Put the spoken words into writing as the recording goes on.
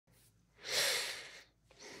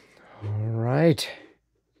All right.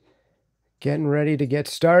 Getting ready to get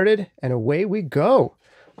started, and away we go.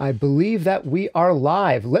 I believe that we are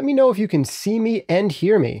live. Let me know if you can see me and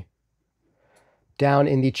hear me down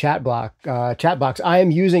in the chat box. I am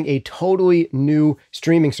using a totally new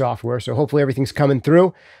streaming software, so hopefully everything's coming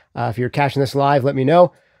through. If you're catching this live, let me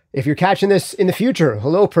know. If you're catching this in the future,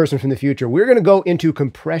 hello, person from the future. We're going to go into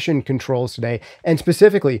compression controls today, and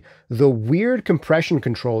specifically the weird compression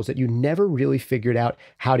controls that you never really figured out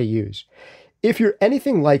how to use. If you're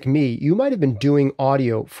anything like me, you might have been doing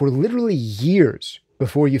audio for literally years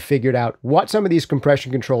before you figured out what some of these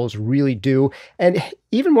compression controls really do, and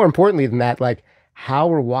even more importantly than that, like how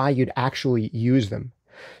or why you'd actually use them.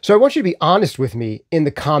 So I want you to be honest with me in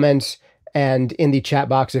the comments and in the chat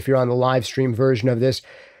box if you're on the live stream version of this.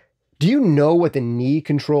 Do you know what the knee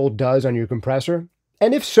control does on your compressor?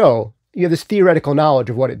 And if so, you have this theoretical knowledge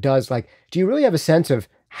of what it does. Like, do you really have a sense of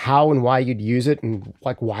how and why you'd use it? And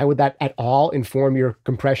like, why would that at all inform your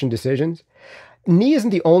compression decisions? Knee isn't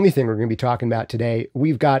the only thing we're going to be talking about today.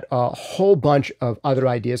 We've got a whole bunch of other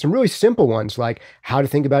ideas, some really simple ones, like how to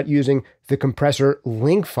think about using the compressor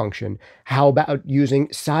link function, how about using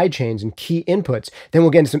sidechains and key inputs. Then we'll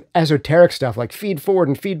get into some esoteric stuff like feed forward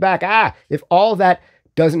and feedback. If all that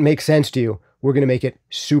doesn't make sense to you, we're going to make it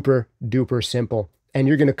super duper simple. And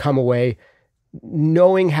you're going to come away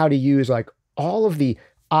knowing how to use like all of the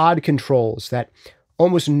odd controls that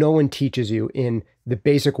almost no one teaches you in the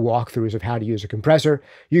basic walkthroughs of how to use a compressor.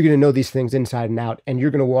 You're going to know these things inside and out, and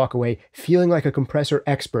you're going to walk away feeling like a compressor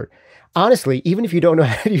expert. Honestly, even if you don't know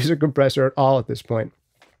how to use a compressor at all at this point.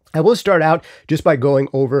 I will start out just by going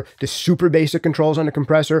over the super basic controls on a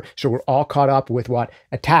compressor, so we're all caught up with what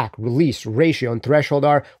attack, release, ratio, and threshold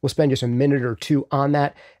are. We'll spend just a minute or two on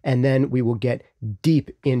that, and then we will get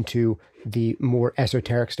deep into the more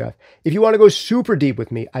esoteric stuff. If you want to go super deep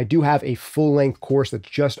with me, I do have a full-length course that's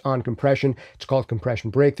just on compression. It's called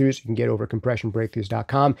Compression Breakthroughs. You can get over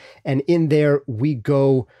compressionbreakthroughs.com, and in there we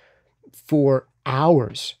go for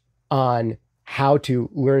hours on how to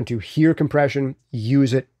learn to hear compression,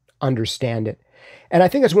 use it, understand it. And I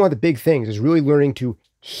think that's one of the big things is really learning to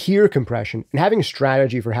hear compression and having a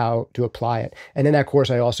strategy for how to apply it. And in that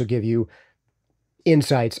course, I also give you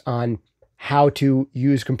insights on how to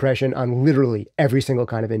use compression on literally every single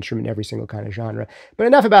kind of instrument, every single kind of genre. But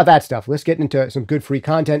enough about that stuff. Let's get into some good free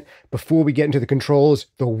content before we get into the controls,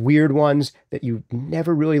 the weird ones that you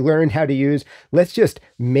never really learned how to use. Let's just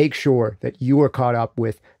make sure that you are caught up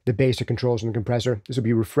with the basic controls in the compressor. This will be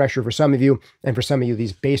a refresher for some of you, and for some of you,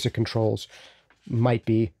 these basic controls might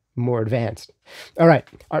be more advanced. All right,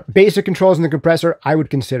 our basic controls in the compressor, I would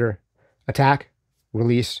consider attack,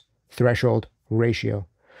 release, threshold, ratio.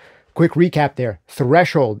 Quick recap there.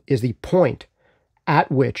 Threshold is the point at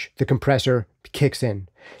which the compressor kicks in.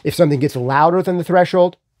 If something gets louder than the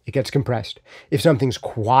threshold, it gets compressed. If something's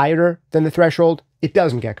quieter than the threshold, it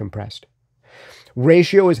doesn't get compressed.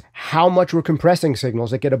 Ratio is how much we're compressing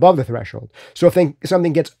signals that get above the threshold. So if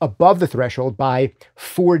something gets above the threshold by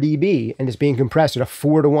 4 dB and is being compressed at a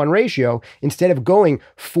 4:1 ratio, instead of going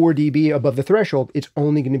 4 dB above the threshold, it's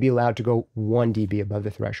only going to be allowed to go 1 dB above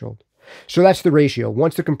the threshold. So that's the ratio.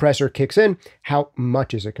 Once the compressor kicks in, how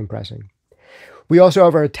much is it compressing? We also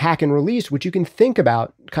have our attack and release, which you can think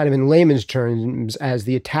about kind of in layman's terms as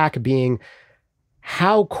the attack being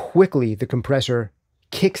how quickly the compressor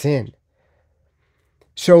kicks in.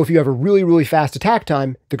 So if you have a really, really fast attack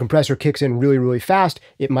time, the compressor kicks in really, really fast.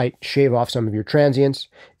 It might shave off some of your transients.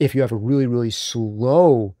 If you have a really, really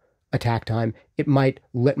slow attack time, it might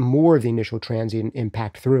let more of the initial transient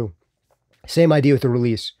impact through. Same idea with the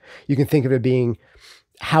release. You can think of it being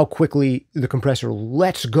how quickly the compressor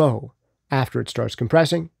lets go after it starts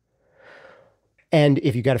compressing. And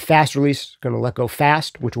if you got a fast release, it's going to let go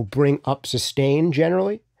fast, which will bring up sustain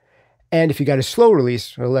generally. And if you got a slow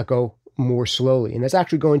release, it'll let go more slowly. And that's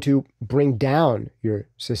actually going to bring down your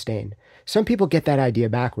sustain. Some people get that idea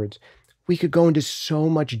backwards. We could go into so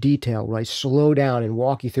much detail, right? Slow down and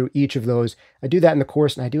walk you through each of those. I do that in the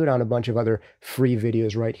course, and I do it on a bunch of other free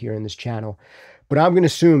videos right here in this channel. But I'm going to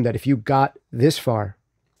assume that if you got this far,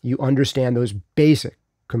 you understand those basic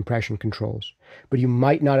compression controls, but you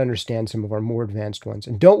might not understand some of our more advanced ones.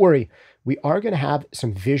 And don't worry, we are going to have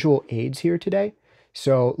some visual aids here today.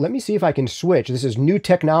 So let me see if I can switch. This is new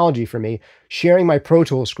technology for me, sharing my Pro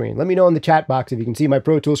Tools screen. Let me know in the chat box if you can see my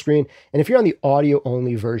Pro Tools screen. And if you're on the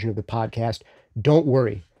audio-only version of the podcast, don't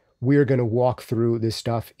worry. We're going to walk through this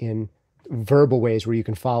stuff in verbal ways where you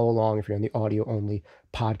can follow along if you're on the audio-only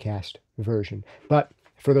podcast version. But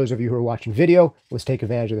for those of you who are watching video, let's take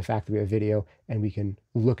advantage of the fact that we have video and we can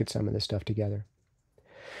look at some of this stuff together.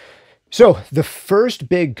 So the first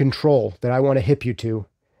big control that I want to hip you to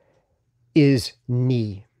is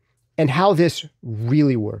knee and how this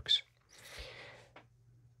really works.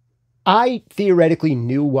 I theoretically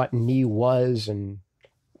knew what knee was and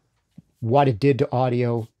what it did to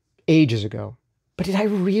audio ages ago. But did I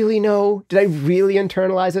really know? Did I really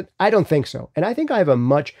internalize it? I don't think so. And I think I have a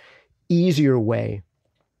much easier way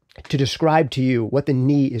to describe to you what the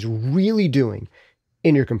knee is really doing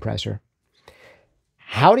in your compressor,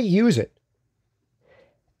 how to use it,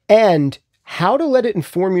 and how to let it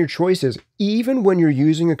inform your choices even when you're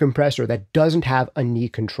using a compressor that doesn't have a knee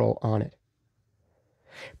control on it.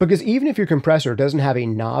 Because even if your compressor doesn't have a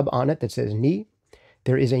knob on it that says knee,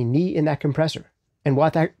 there is a knee in that compressor. And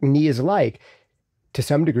what that knee is like, to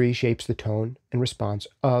some degree, shapes the tone and response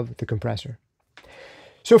of the compressor.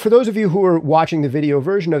 So for those of you who are watching the video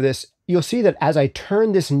version of this, you'll see that as I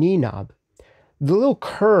turn this knee knob, the little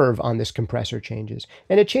curve on this compressor changes.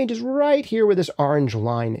 And it changes right here where this orange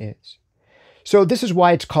line is. So this is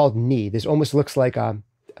why it's called knee. This almost looks like a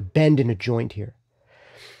bend in a joint here.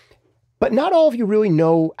 But not all of you really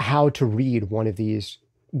know how to read one of these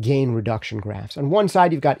gain reduction graphs. On one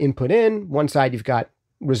side, you've got input in, one side, you've got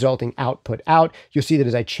resulting output out. You'll see that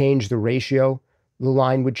as I change the ratio, the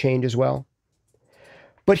line would change as well.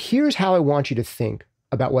 But here's how I want you to think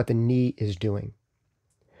about what the knee is doing.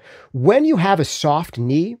 When you have a soft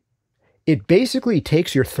knee, it basically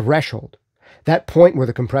takes your threshold, that point where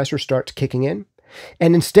the compressor starts kicking in,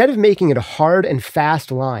 and instead of making it a hard and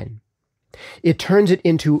fast line, it turns it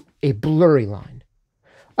into a blurry line,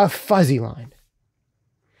 a fuzzy line.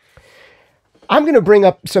 I'm going to bring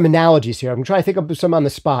up some analogies here. I'm going to try to think of some on the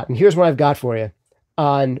spot, and here's what I've got for you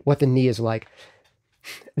on what the knee is like.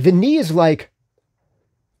 The knee is like,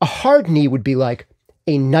 a hard knee would be like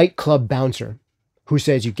a nightclub bouncer who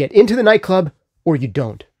says you get into the nightclub or you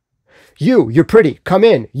don't. You're pretty, come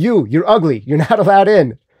in. You're ugly, you're not allowed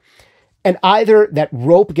in. And either that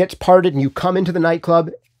rope gets parted and you come into the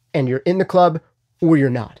nightclub and you're in the club, or you're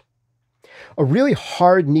not. A really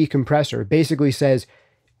hard knee compressor basically says,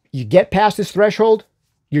 you get past this threshold,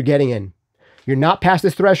 you're getting in. You're not past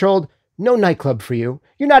this threshold, no nightclub for you.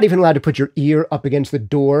 You're not even allowed to put your ear up against the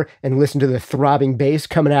door and listen to the throbbing bass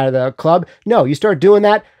coming out of the club. No, you start doing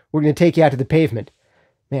that, we're going to take you out to the pavement.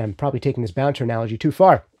 Man, I'm probably taking this bouncer analogy too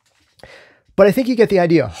far. But I think you get the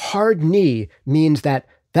idea. Hard knee means that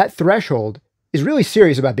that threshold is really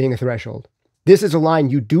serious about being a threshold. This is a line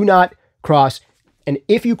you do not cross, and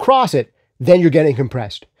if you cross it, then you're getting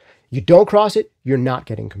compressed. You don't cross it, you're not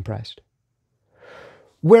getting compressed.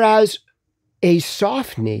 Whereas a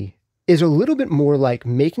soft knee is a little bit more like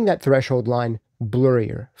making that threshold line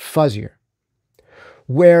blurrier, fuzzier,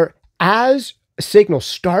 where as a signal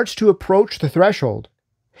starts to approach the threshold,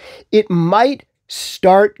 it might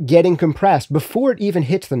start getting compressed before it even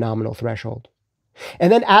hits the nominal threshold.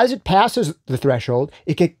 And then as it passes the threshold,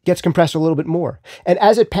 it gets compressed a little bit more. And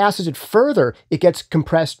as it passes it further, it gets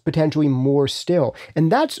compressed potentially more still.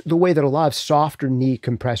 And that's the way that a lot of softer knee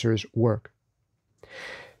compressors work.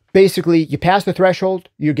 Basically, you pass the threshold,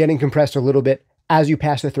 you're getting compressed a little bit. As you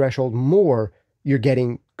pass the threshold more, you're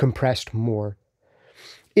getting compressed more.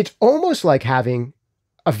 It's almost like having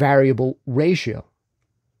a variable ratio.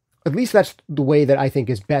 At least that's the way that I think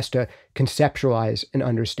is best to conceptualize and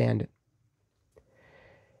understand it.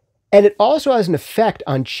 And it also has an effect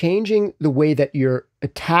on changing the way that your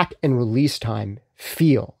attack and release time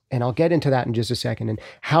feel. And I'll get into that in just a second and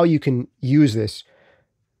how you can use this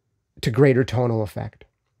to greater tonal effect.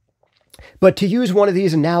 But to use one of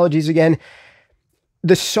these analogies again,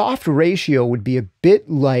 the soft ratio would be a bit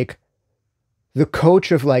like the coach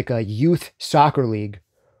of like a youth soccer league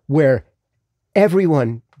where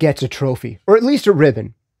everyone gets a trophy, or at least a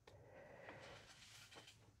ribbon.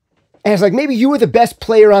 And it's like, maybe you were the best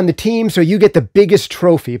player on the team, so you get the biggest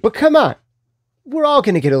trophy. But come on, we're all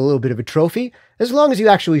going to get a little bit of a trophy. As long as you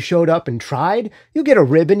actually showed up and tried, you'll get a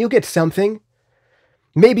ribbon, you'll get something.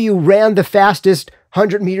 Maybe you ran the fastest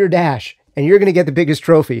 100-meter dash, and you're going to get the biggest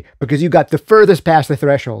trophy because you got the furthest past the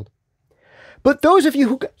threshold. But those of you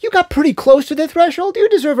who got pretty close to the threshold, you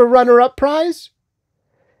deserve a runner-up prize.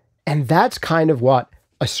 And that's kind of what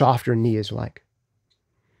a softer knee is like.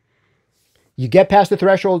 You get past the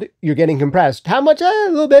threshold, you're getting compressed. How much? A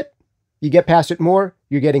little bit. You get past it more,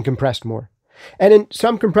 you're getting compressed more. And in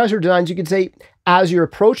some compressor designs, you could say, as you're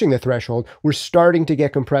approaching the threshold, we're starting to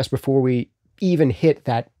get compressed before we even hit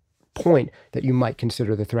that point that you might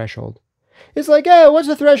consider the threshold. It's like, hey, what's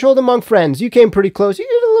the threshold among friends? You came pretty close. You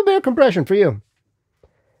get a little bit of compression for you.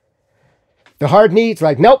 The hard knee, it's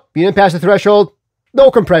like, nope, you didn't pass the threshold.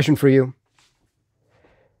 No compression for you.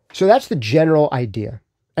 So that's the general idea.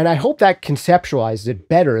 And I hope that conceptualizes it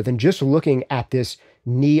better than just looking at this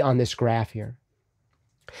knee on this graph here.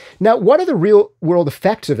 Now, what are the real world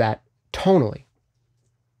effects of that tonally?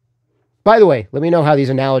 By the way, let me know how these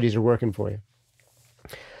analogies are working for you.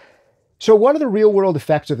 So what are the real world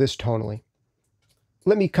effects of this tonally?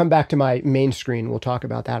 Let me come back to my main screen. We'll talk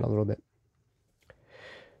about that a little bit.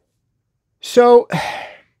 So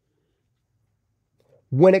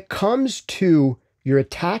when it comes to your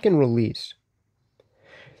attack and release,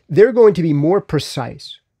 they're going to be more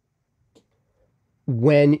precise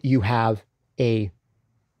when you have a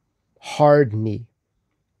hard knee,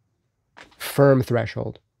 firm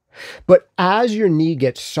threshold. But as your knee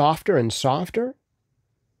gets softer and softer,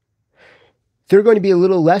 they're going to be a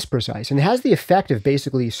little less precise. And it has the effect of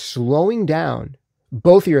basically slowing down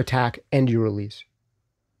both your attack and your release.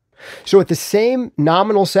 So at the same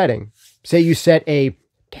nominal setting, say you set a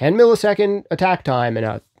 10 millisecond attack time and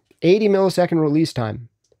a 80 millisecond release time,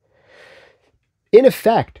 in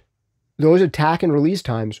effect, those attack and release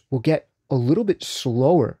times will get a little bit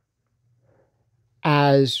slower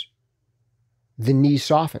as the knee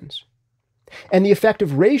softens. And the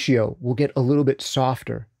effective ratio will get a little bit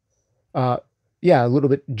softer. A little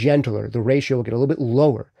bit gentler. The ratio will get a little bit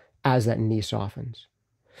lower as that knee softens.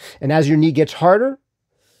 And as your knee gets harder,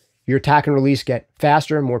 your attack and release get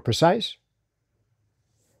faster and more precise.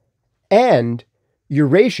 And your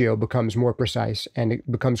ratio becomes more precise and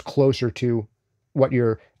it becomes closer to what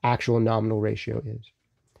your actual nominal ratio is.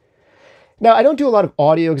 Now, I don't do a lot of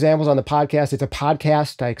audio examples on the podcast. It's a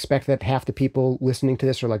podcast. I expect that half the people listening to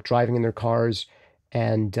this are like driving in their cars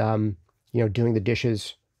and, doing the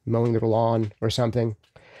dishes, mowing their lawn or something.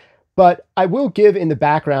 But I will give in the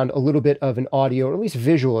background a little bit of an audio, or at least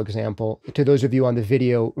visual example to those of you on the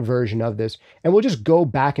video version of this. And we'll just go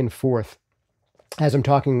back and forth as I'm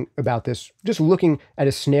talking about this, just looking at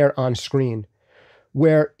a snare on screen,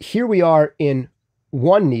 where here we are in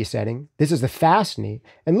one knee setting. This is the fast knee.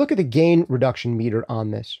 And look at the gain reduction meter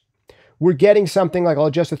on this. We're getting something like, I'll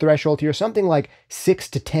adjust the threshold here, something like 6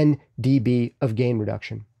 to 10 dB of gain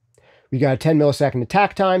reduction. We got a 10 millisecond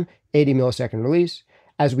attack time, 80 millisecond release.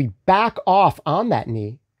 As we back off on that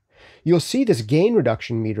knee, you'll see this gain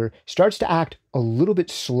reduction meter starts to act a little bit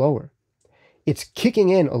slower. It's kicking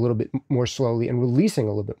in a little bit more slowly and releasing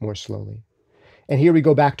a little bit more slowly. And here we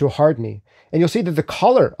go back to a hard knee. And you'll see that the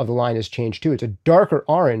color of the line has changed too. It's a darker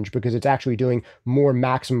orange because it's actually doing more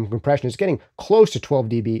maximum compression. It's getting close to 12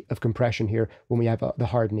 dB of compression here when we have the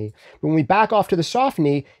hard knee. But when we back off to the soft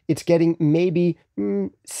knee, it's getting maybe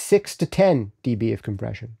 6 to 10 dB of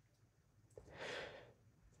compression.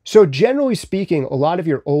 So generally speaking, a lot of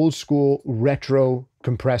your old school retro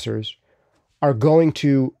compressors are going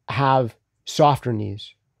to have softer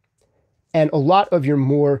knees. And a lot of your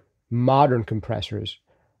more modern compressors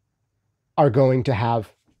are going to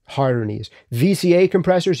have harder knees. VCA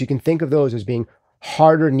compressors, you can think of those as being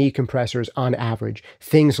harder knee compressors on average.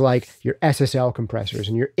 Things like your SSL compressors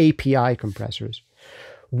and your API compressors.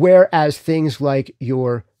 Whereas things like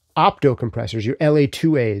your opto compressors, your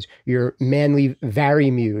LA2As, your Manley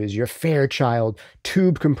Varimuse, your Fairchild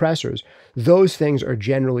tube compressors, those things are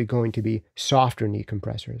generally going to be softer knee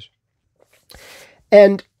compressors.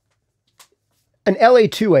 And an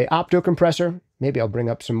LA2A opto compressor, maybe I'll bring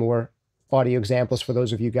up some more audio examples for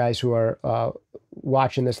those of you guys who are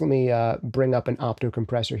watching this. Let me bring up an opto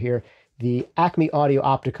compressor here. The Acme Audio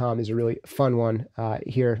Opticom is a really fun one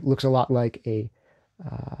here. Looks a lot like a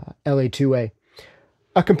LA2A.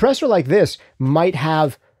 A compressor like this might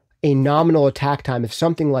have a nominal attack time of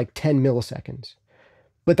something like 10 milliseconds,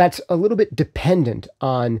 but that's a little bit dependent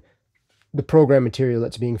on the program material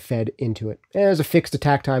that's being fed into it. It has a fixed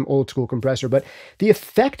attack time, old school compressor, but the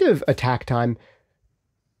effective attack time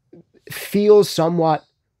feels somewhat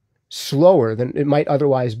slower than it might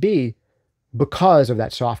otherwise be because of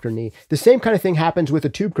that softer knee. The same kind of thing happens with a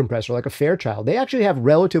tube compressor like a Fairchild. They actually have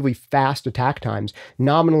relatively fast attack times.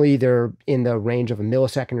 Nominally, they're in the range of a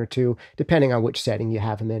millisecond or two, depending on which setting you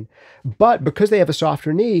have them in. But because they have a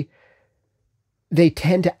softer knee, they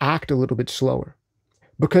tend to act a little bit slower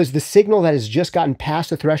because the signal that has just gotten past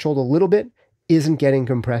the threshold a little bit isn't getting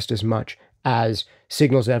compressed as much as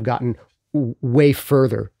signals that have gotten way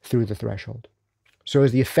further through the threshold. So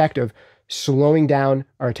as the effect of slowing down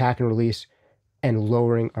our attack and release and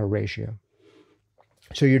lowering our ratio.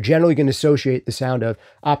 So you're generally going to associate the sound of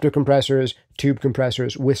opto compressors, tube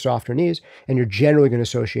compressors with softer knees, and you're generally going to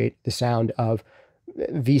associate the sound of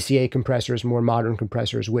VCA compressors, more modern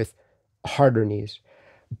compressors, with harder knees.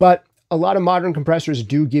 But a lot of modern compressors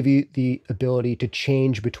do give you the ability to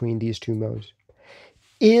change between these two modes.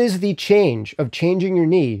 Is the change of changing your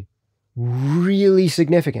knee really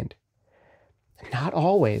significant? Not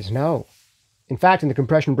always, no. In fact, in the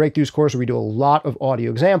Compression Breakthroughs course, where we do a lot of audio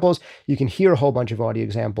examples, you can hear a whole bunch of audio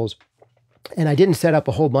examples. And I didn't set up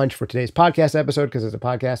a whole bunch for today's podcast episode because it's a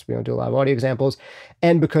podcast. We don't do a lot of audio examples.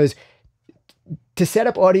 And because to set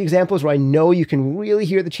up audio examples where I know you can really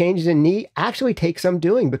hear the changes in knee actually takes some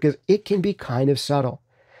doing because it can be kind of subtle.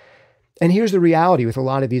 And here's the reality with a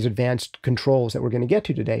lot of these advanced controls that we're going to get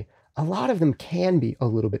to today. A lot of them can be a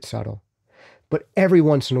little bit subtle, but every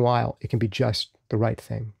once in a while, it can be just the right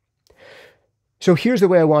thing. So here's the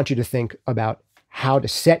way I want you to think about how to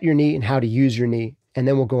set your knee and how to use your knee. And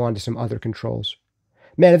then we'll go on to some other controls.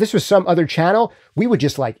 Man, if this was some other channel, we would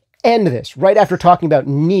just like end this right after talking about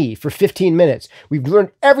knee for 15 minutes. We've learned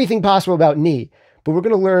everything possible about knee, but we're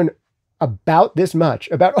going to learn about this much,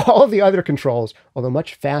 about all of the other controls, although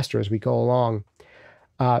much faster as we go along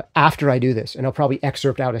after I do this. And I'll probably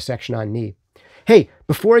excerpt out a section on knee. Hey,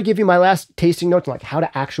 before I give you my last tasting notes, like how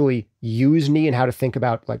to actually use knee and how to think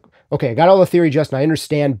about like, okay, I got all the theory, Justin, I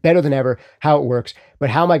understand better than ever how it works, but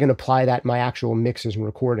how am I going to apply that in my actual mixes and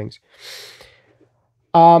recordings?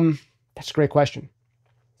 That's a great question.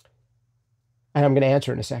 And I'm going to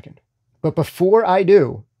answer in a second. But before I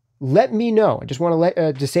do, let me know. I just want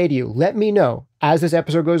to say to you, let me know as this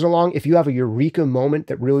episode goes along, if you have a eureka moment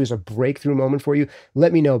that really is a breakthrough moment for you,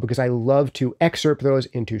 let me know because I love to excerpt those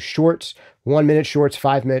into shorts, 1 minute shorts,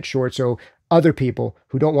 5 minute shorts. So other people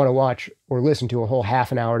who don't want to watch or listen to a whole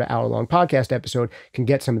half an hour to hour long podcast episode can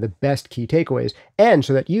get some of the best key takeaways. And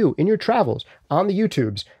so that you in your travels on the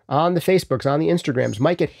YouTubes, on the Facebooks, on the Instagrams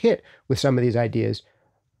might get hit with some of these ideas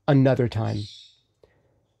another time.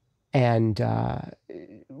 And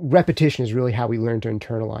repetition is really how we learn to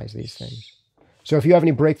internalize these things. So if you have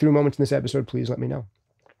any breakthrough moments in this episode, please let me know.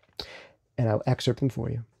 And I'll excerpt them for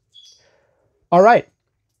you. All right.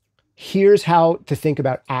 Here's how to think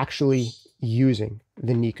about actually using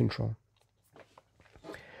the knee control.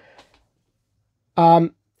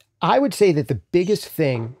 I would say that the biggest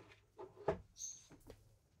thing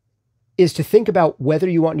is to think about whether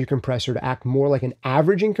you want your compressor to act more like an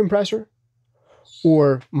averaging compressor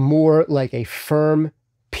or more like a firm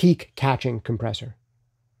peak catching compressor.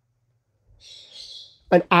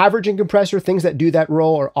 An averaging compressor, things that do that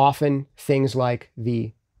role are often things like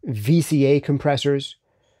the VCA compressors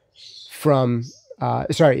from,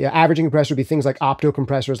 averaging compressor would be things like opto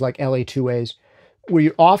compressors like LA2As, where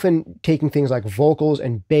you're often taking things like vocals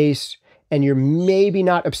and bass, and you're maybe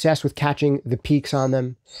not obsessed with catching the peaks on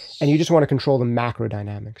them, and you just want to control the macro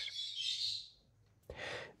dynamics.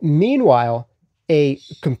 Meanwhile, a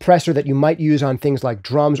compressor that you might use on things like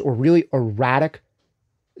drums or really erratic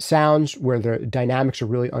sounds where the dynamics are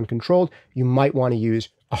really uncontrolled, you might want to use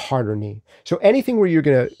a harder knee. So anything where you're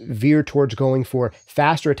going to veer towards going for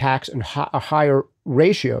faster attacks and higher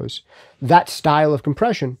ratios, that style of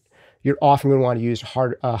compression, you're often going to want to use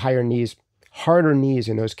harder knees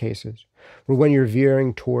in those cases. Where when you're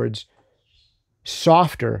veering towards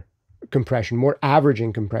softer compression, more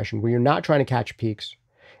averaging compression, where you're not trying to catch peaks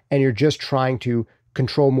and you're just trying to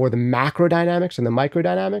control more the macro dynamics and the micro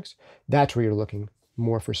dynamics, that's where you're looking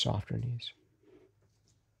more for softer knees.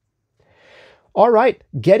 All right,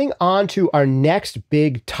 getting on to our next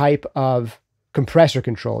big type of compressor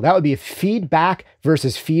control. That would be a feedback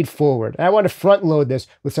versus feed forward. And I want to front load this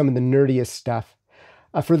with some of the nerdiest stuff.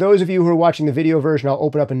 For those of you who are watching the video version, I'll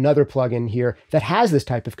open up another plugin here that has this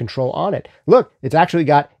type of control on it. Look, it's actually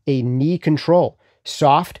got a knee control,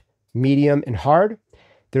 soft, medium, and hard.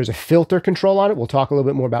 There's a filter control on it. We'll talk a little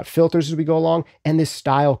bit more about filters as we go along, and this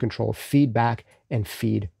style control, feedback and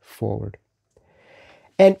feed forward.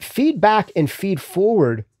 And feedback and feed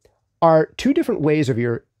forward are two different ways of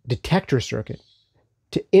your detector circuit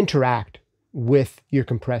to interact with your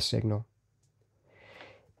compressed signal.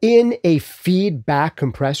 In a feedback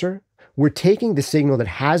compressor, we're taking the signal that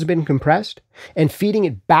has been compressed and feeding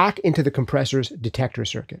it back into the compressor's detector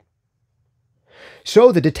circuit.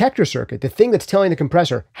 So the detector circuit, the thing that's telling the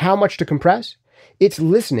compressor how much to compress, it's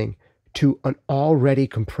listening to an already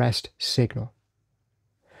compressed signal.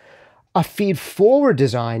 A feed-forward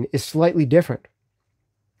design is slightly different,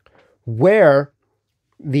 where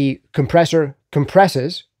the compressor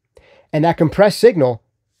compresses and that compressed signal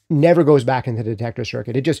never goes back into the detector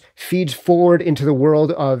circuit. It just feeds forward into the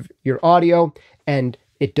world of your audio and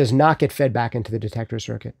it does not get fed back into the detector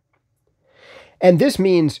circuit. And this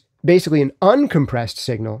means basically an uncompressed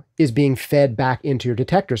signal is being fed back into your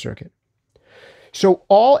detector circuit. So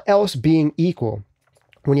all else being equal,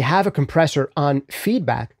 when you have a compressor on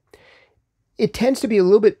feedback, it tends to be a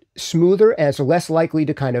little bit smoother and it's less likely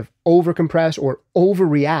to kind of overcompress or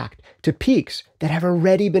overreact to peaks that have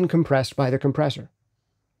already been compressed by the compressor.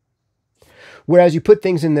 Whereas you put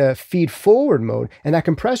things in the feed forward mode, and that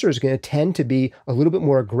compressor is going to tend to be a little bit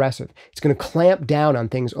more aggressive. It's going to clamp down on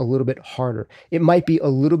things a little bit harder. It might be a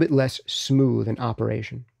little bit less smooth in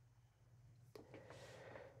operation.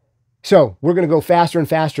 So we're going to go faster and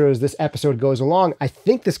faster as this episode goes along. I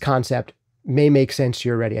think this concept may make sense to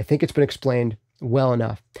you already. I think it's been explained well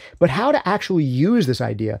enough. But how to actually use this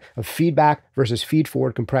idea of feedback versus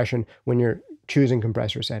feed-forward compression when you're choosing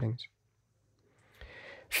compressor settings.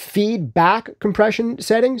 Feedback compression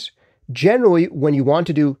settings, generally when you want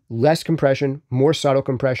to do less compression, more subtle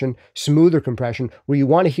compression, smoother compression, where you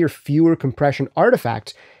want to hear fewer compression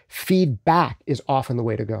artifacts, feedback is often the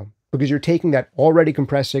way to go, because you're taking that already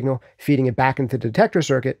compressed signal, feeding it back into the detector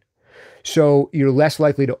circuit, so you're less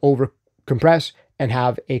likely to over-compress and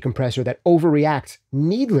have a compressor that overreacts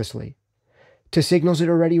needlessly to signals it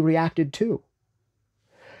already reacted to.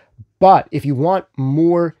 But if you want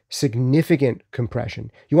more significant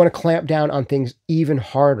compression, you want to clamp down on things even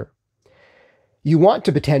harder, you want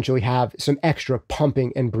to potentially have some extra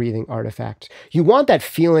pumping and breathing artifacts. You want that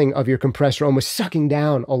feeling of your compressor almost sucking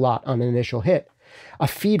down a lot on an initial hit. A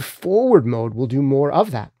feed-forward mode will do more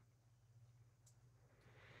of that.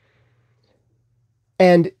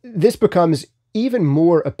 And this becomes even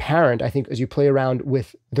more apparent, I think, as you play around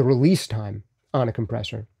with the release time on a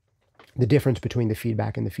compressor, the difference between the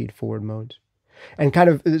feedback and the feed-forward modes. And kind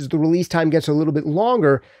of as the release time gets a little bit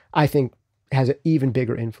longer, I think has an even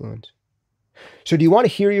bigger influence. So do you want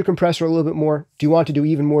to hear your compressor a little bit more? Do you want to do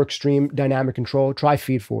even more extreme dynamic control? Try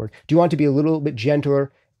feed-forward. Do you want to be a little bit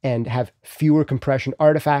gentler and have fewer compression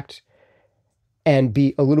artifacts and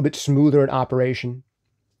be a little bit smoother in operation?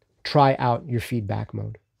 Try out your feedback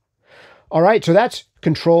mode. All right, so that's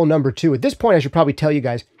control number 2. At this point, I should probably tell you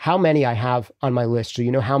guys how many I have on my list so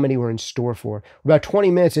you know how many we're in store for. We're about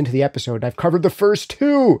 20 minutes into the episode, and I've covered the first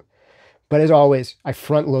 2. But as always, I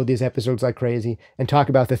front load these episodes like crazy and talk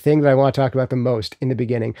about the thing that I want to talk about the most in the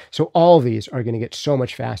beginning. So all of these are going to get so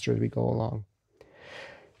much faster as we go along.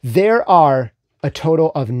 There are a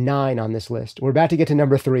total of 9 on this list. We're about to get to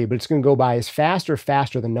number 3, but it's going to go by as faster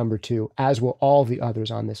than number 2, as will all the others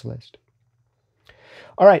on this list.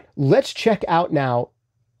 All right, let's check out now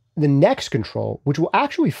the next control, which we'll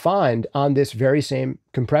actually find on this very same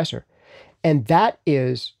compressor. And that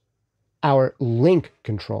is our link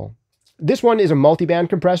control. This one is a multi-band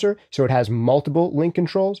compressor, so it has multiple link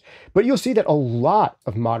controls, but you'll see that a lot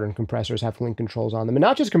of modern compressors have link controls on them, and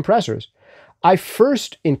not just compressors. I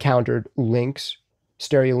first encountered links,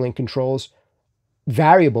 stereo link controls,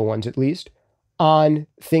 variable ones at least, on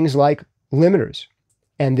things like limiters.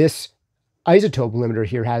 And this isotope limiter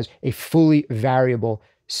here has a fully variable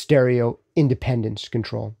stereo independence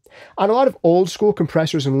control. On a lot of old school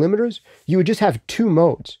compressors and limiters, you would just have 2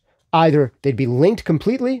 modes. Either they'd be linked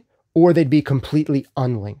completely or they'd be completely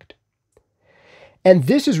unlinked. And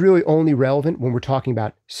this is really only relevant when we're talking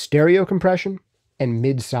about stereo compression and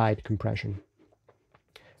mid-side compression.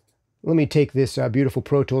 Let me take this beautiful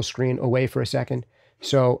Pro Tools screen away for a second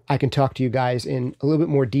so I can talk to you guys in a little bit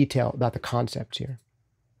more detail about the concepts here.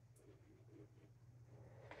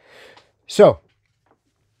 So,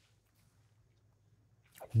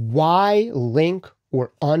 why link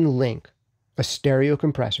or unlink a stereo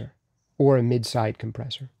compressor or a mid-side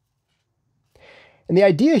compressor? And the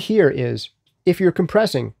idea here is, if you're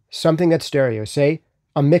compressing something that's stereo, say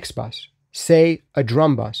a mix bus, say a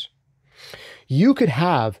drum bus, you could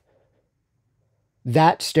have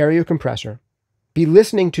that stereo compressor be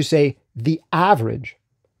listening to, say, the average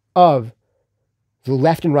of the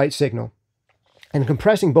left and right signal and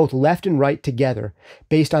compressing both left and right together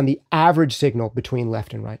based on the average signal between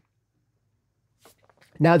left and right.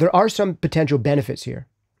 Now, there are some potential benefits here.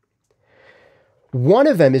 One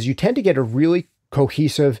of them is you tend to get a really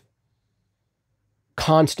cohesive,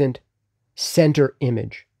 constant center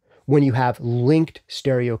image when you have linked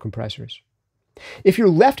stereo compressors. If your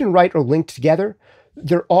left and right are linked together,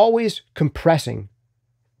 they're always compressing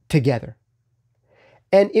together.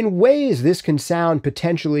 And in ways, this can sound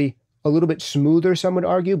potentially a little bit smoother, some would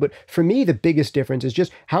argue, but for me, the biggest difference is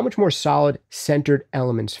just how much more solid centered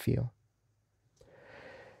elements feel.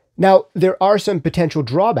 Now, there are some potential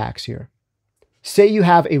drawbacks here. Say you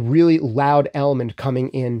have a really loud element coming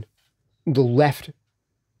in the left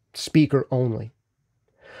speaker only.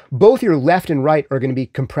 Both your left and right are going to be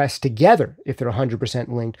compressed together if they're 100%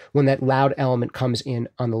 linked when that loud element comes in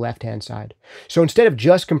on the left-hand side. So instead of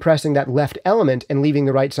just compressing that left element and leaving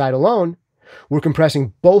the right side alone, we're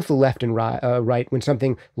compressing both the left and right when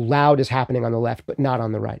something loud is happening on the left but not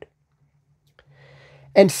on the right.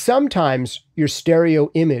 And sometimes your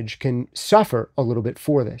stereo image can suffer a little bit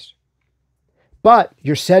for this. But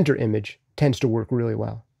your center image tends to work really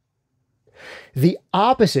well. The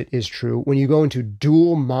opposite is true when you go into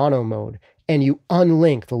dual mono mode and you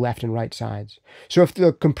unlink the left and right sides. So if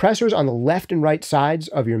the compressors on the left and right sides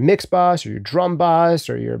of your mix bus or your drum bus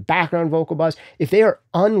or your background vocal bus, if they are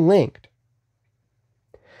unlinked,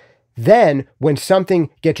 then when something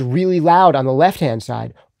gets really loud on the left-hand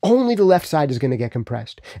side, only the left side is going to get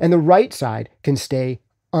compressed, and the right side can stay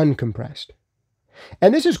uncompressed.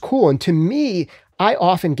 And this is cool. And to me, I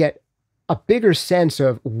often get a bigger sense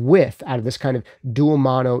of width out of this kind of dual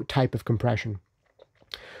mono type of compression,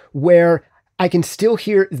 where I can still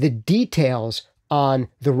hear the details on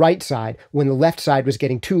the right side when the left side was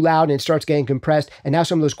getting too loud and it starts getting compressed. And now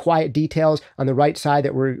some of those quiet details on the right side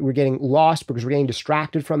that we're getting lost because we're getting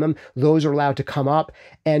distracted from them, those are allowed to come up.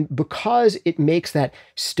 And because it makes that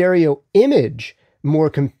stereo image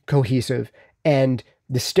more cohesive, and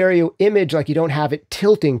the stereo image, like you don't have it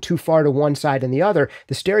tilting too far to one side and the other,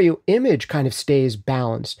 the stereo image kind of stays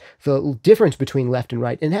balanced, the difference between left and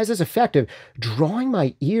right. And it has this effect of drawing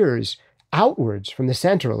my ears outwards from the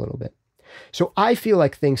center a little bit. So I feel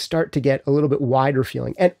like things start to get a little bit wider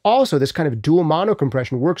feeling. And also this kind of dual mono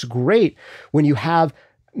compression works great when you have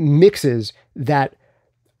mixes that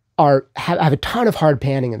have a ton of hard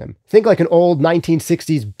panning in them. Think like an old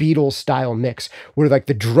 1960s Beatles style mix where like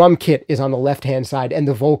the drum kit is on the left-hand side and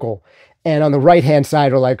the vocal, and on the right-hand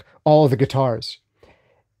side are like all of the guitars.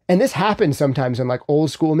 And this happens sometimes in like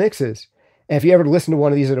old school mixes. And if you ever listen to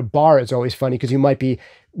one of these at a bar, it's always funny because you might be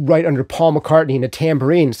right under Paul McCartney and a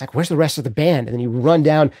tambourine. It's like, where's the rest of the band? And then you run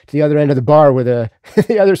down to the other end of the bar where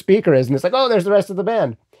the other speaker is, and it's like, oh, there's the rest of the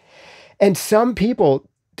band. And some people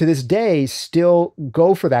to this day still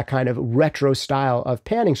go for that kind of retro style of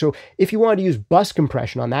panning. So if you wanted to use bus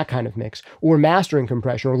compression on that kind of mix, or mastering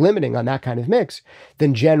compression or limiting on that kind of mix,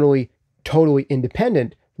 then generally totally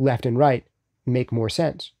independent left and right make more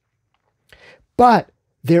sense. But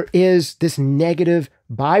there is this negative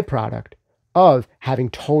byproduct of having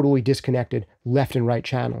totally disconnected left and right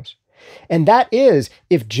channels. And that is,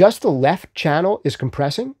 if just the left channel is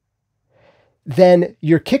compressing, then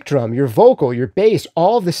your kick drum, your vocal, your bass,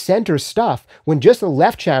 all of the center stuff, when just the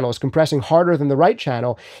left channel is compressing harder than the right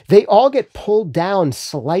channel, they all get pulled down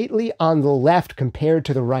slightly on the left compared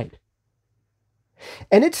to the right.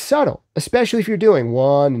 And it's subtle, especially if you're doing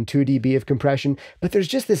 1 and 2 dB of compression, but there's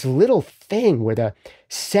just this little thing where the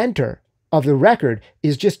center of the record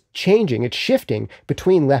is just changing, it's shifting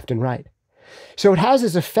between left and right. So it has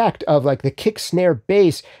this effect of like the kick, snare,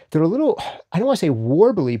 bass, they're a little, I don't want to say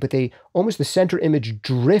warbly, but the center image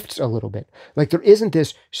drifts a little bit. Like there isn't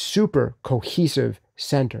this super cohesive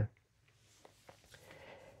center.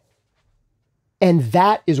 And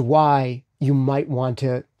that is why you might want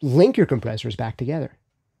to link your compressors back together.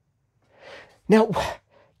 Now,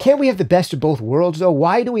 can't we have the best of both worlds though?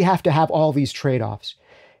 Why do we have to have all these trade-offs?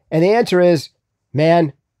 And the answer is,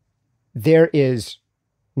 man, there is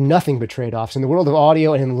nothing but trade-offs in the world of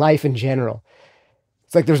audio and in life in general.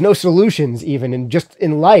 It's like there's no solutions even, and just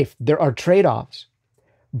in life, there are trade-offs.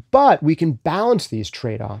 But we can balance these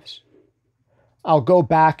trade-offs. I'll go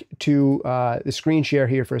back to the screen share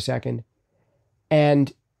here for a second.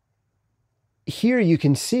 And here you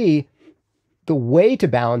can see the way to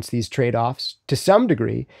balance these trade-offs to some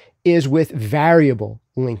degree is with variable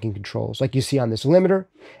linking controls, like you see on this limiter,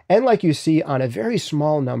 and like you see on a very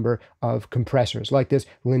small number of compressors, like this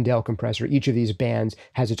Lindell compressor. Each of these bands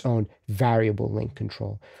has its own variable link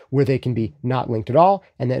control, where they can be not linked at all,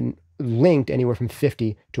 and then linked anywhere from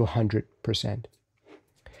 50 to 100%.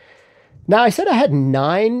 Now, I said I had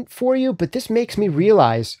 9 for you, but this makes me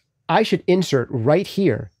realize I should insert right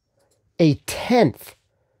here a 10th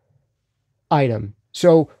item.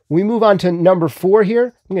 So we move on to number 4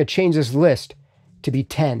 here. I'm going to change this list to be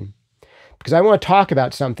 10 because I want to talk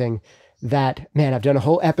about something that, man, I've done a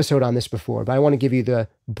whole episode on this before, but I want to give you the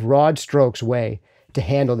broad strokes way to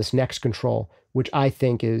handle this next control, which I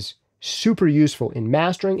think is super useful in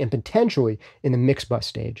mastering and potentially in the mix bus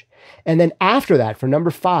stage. And then after that, for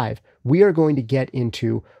number 5, we are going to get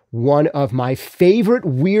into one of my favorite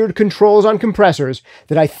weird controls on compressors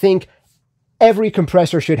that I think every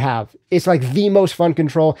compressor should have. It's like the most fun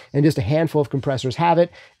control, and just a handful of compressors have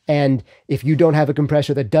it. And if you don't have a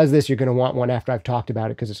compressor that does this, you're going to want one after I've talked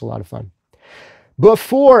about it because it's a lot of fun.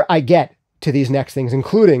 Before I get to these next things,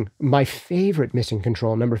 including my favorite missing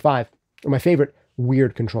control, number 5, or my favorite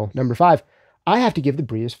weird control, number 5, I have to give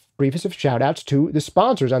the briefest of shout outs to the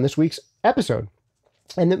sponsors on this week's episode.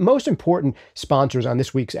 And the most important sponsors on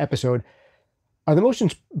this week's episode are the most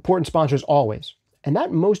important sponsors always. And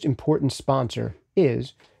that most important sponsor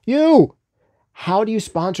is you. How do you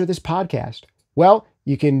sponsor this podcast? Well,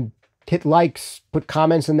 you can hit likes, put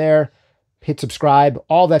comments in there, hit subscribe.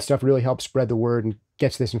 All that stuff really helps spread the word and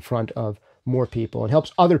gets this in front of more people and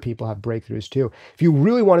helps other people have breakthroughs too. If you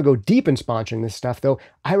really want to go deep in sponsoring this stuff, though,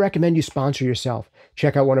 I recommend you sponsor yourself.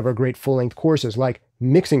 Check out one of our great full-length courses like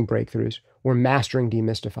Mixing Breakthroughs or Mastering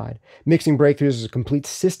Demystified. Mixing Breakthroughs is a complete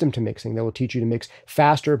system to mixing that will teach you to mix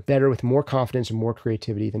faster, better, with more confidence and more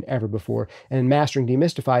creativity than ever before. And in Mastering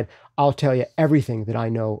Demystified, I'll tell you everything that I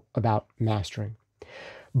know about mastering.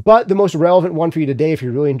 But the most relevant one for you today, if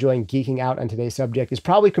you're really enjoying geeking out on today's subject, is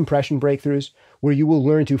probably Compression Breakthroughs, where you will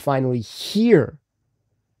learn to finally hear,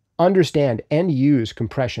 understand, and use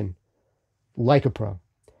compression like a pro.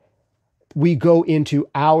 We go into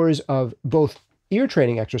hours of both ear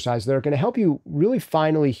training exercises that are going to help you really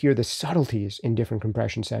finally hear the subtleties in different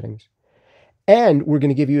compression settings. And we're going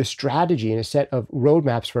to give you a strategy and a set of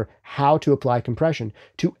roadmaps for how to apply compression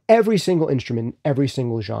to every single instrument, every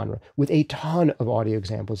single genre, with a ton of audio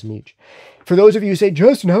examples in each. For those of you who say,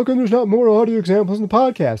 Justin, how come there's not more audio examples in the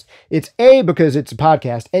podcast? It's A, because it's a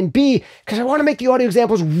podcast, and B, because I want to make the audio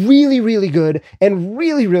examples really, really good and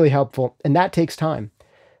really, really helpful, and that takes time.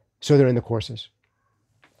 So they're in the courses.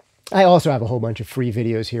 I also have a whole bunch of free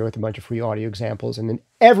videos here with a bunch of free audio examples. And in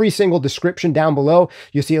every single description down below,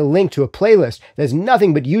 you'll see a link to a playlist that's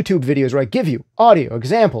nothing but YouTube videos where I give you audio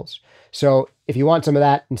examples. So if you want some of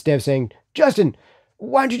that, instead of saying, Justin,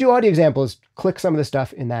 why don't you do audio examples? Click some of the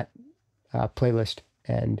stuff in that playlist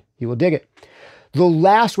and you will dig it. The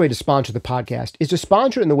last way to sponsor the podcast is to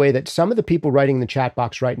sponsor it in the way that some of the people writing in the chat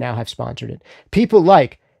box right now have sponsored it. People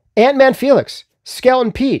like Ant-Man Felix,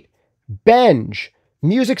 Skeleton Pete, Benj,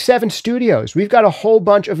 Music 7 Studios. We've got a whole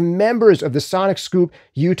bunch of members of the SonicScoop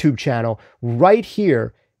YouTube channel right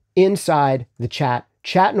here inside the chat,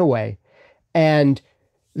 chatting away. And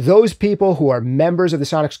those people who are members of the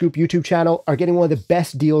SonicScoop YouTube channel are getting one of the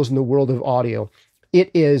best deals in the world of audio. It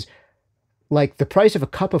is like the price of a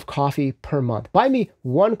cup of coffee per month. Buy me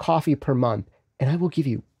one coffee per month and I will give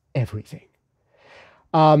you everything.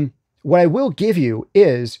 What I will give you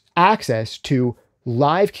is access to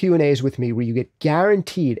live Q&As with me where you get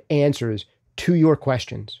guaranteed answers to your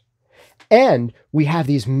questions. And we have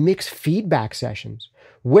these mix feedback sessions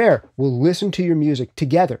where we'll listen to your music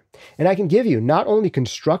together. And I can give you not only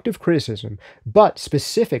constructive criticism, but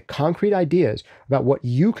specific concrete ideas about what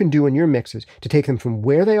you can do in your mixes to take them from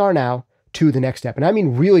where they are now to the next step. And I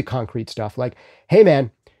mean really concrete stuff like, hey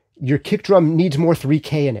man, your kick drum needs more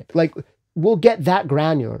 3K in it. Like, we'll get that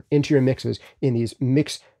granular into your mixes in these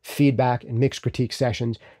mix feedback and mix critique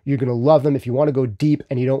sessions. You're going to love them. If you want to go deep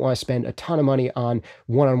and you don't want to spend a ton of money on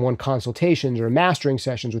one-on-one consultations or mastering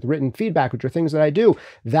sessions with written feedback, which are things that I do,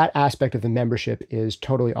 that aspect of the membership is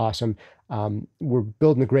totally awesome. We're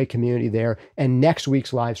building a great community there. And next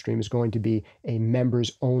week's live stream is going to be a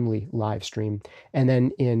members only live stream. And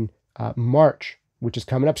then in March, which is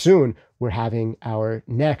coming up soon, we're having our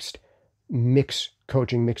next mix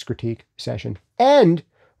coaching, mix critique session. And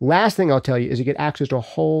last thing I'll tell you is you get access to a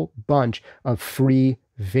whole bunch of free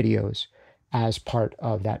videos as part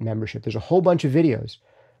of that membership. There's a whole bunch of videos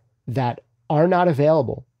that are not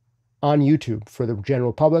available on YouTube for the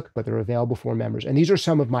general public, but they're available for members. And these are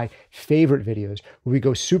some of my favorite videos where we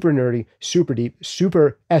go super nerdy, super deep,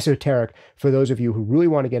 super esoteric for those of you who really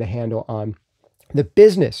want to get a handle on the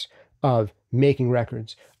business of making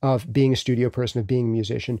records, of being a studio person, of being a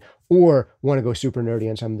musician, or want to go super nerdy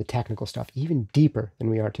on some of the technical stuff, even deeper than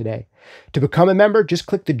we are today. To become a member, just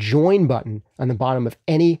click the join button on the bottom of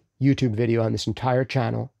any YouTube video on this entire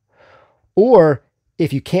channel. Or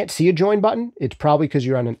if you can't see a join button, it's probably because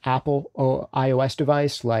you're on an Apple or iOS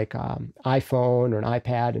device like iPhone or an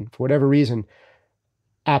iPad, and for whatever reason,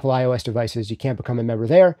 Apple iOS devices, you can't become a member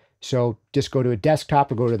there. So just go to a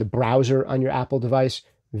desktop or go to the browser on your Apple device,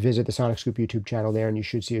 visit the SonicScoop YouTube channel there, and you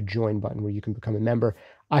should see a join button where you can become a member.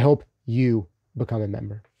 I hope you become a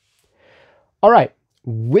member. All right,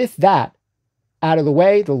 with that out of the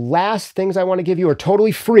way, the last things I want to give you are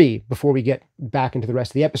totally free before we get back into the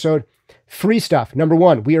rest of the episode. Free stuff. Number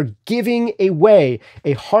one, we are giving away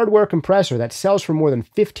a hardware compressor that sells for more than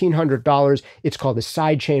 $1,500. It's called the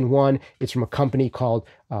Sidechain 1. It's from a company called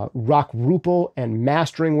Rockrupel and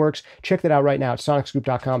Mastering Works. Check that out right now at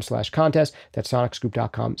sonicscoop.com/contest. That's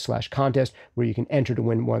sonicscoop.com/contest, where you can enter to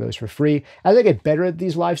win one of those for free. As I get better at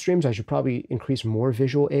these live streams, I should probably increase more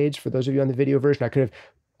visual aids for those of you on the video version. I could have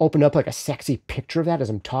open up like a sexy picture of that as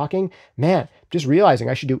I'm talking. Man, just realizing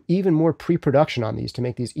I should do even more pre-production on these to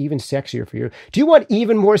make these even sexier for you. Do you want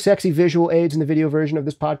even more sexy visual aids in the video version of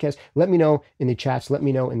this podcast? Let me know in the chats, let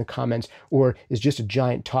me know in the comments, or is just a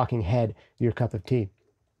giant talking head your cup of tea?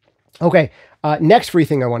 Okay, next free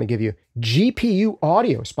thing I want to give you, GPU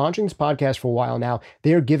Audio, sponsoring this podcast for a while now.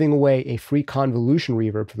 They're giving away a free convolution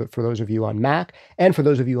reverb for those of you on Mac, and for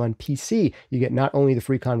those of you on PC, you get not only the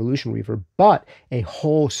free convolution reverb, but a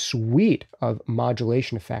whole suite of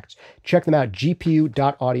modulation effects. Check them out,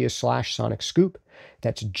 gpu.audio/SonicScoop.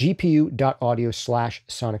 That's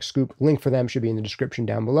gpu.audio/SonicScoop. Link for them should be in the description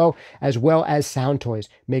down below, as well as Sound Toys,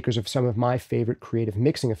 makers of some of my favorite creative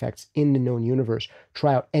mixing effects in the known universe.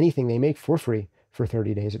 Try out anything they make for free for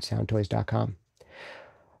 30 days at soundtoys.com.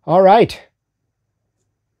 All right.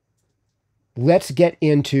 Let's get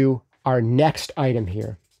into our next item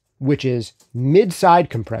here, which is mid-side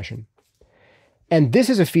compression. And this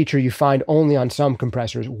is a feature you find only on some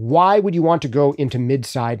compressors. Why would you want to go into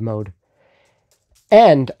mid-side mode?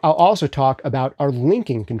 And I'll also talk about our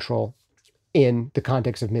linking control in the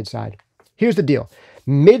context of mid-side. Here's the deal.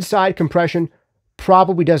 Mid-side compression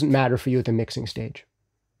probably doesn't matter for you at the mixing stage.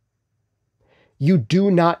 You do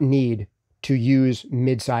not need to use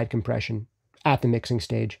mid-side compression at the mixing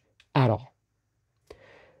stage at all.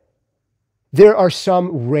 There are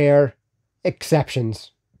some rare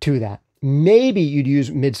exceptions to that. Maybe you'd use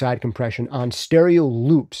mid-side compression on stereo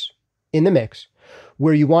loops in the mix,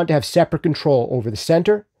 where you want to have separate control over the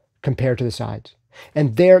center compared to the sides.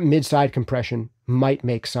 And there, mid-side compression might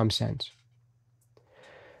make some sense.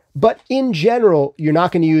 But in general, you're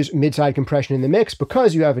not going to use mid-side compression in the mix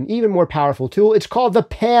because you have an even more powerful tool. It's called the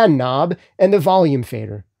pan knob and the volume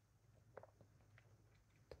fader.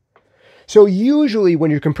 So usually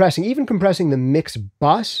when you're compressing, even compressing the mix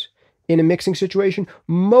bus in a mixing situation,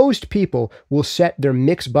 most people will set their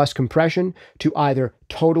mix bus compression to either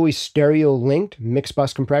totally stereo linked mix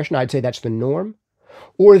bus compression. I'd say that's the norm.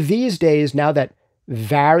 Or these days, now that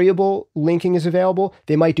variable linking is available,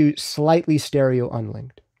 they might do slightly stereo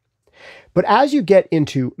unlinked. But as you get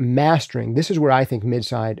into mastering, this is where I think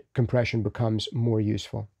mid-side compression becomes more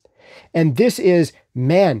useful. And this is,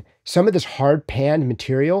 man, some of this hard panned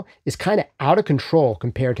material is kind of out of control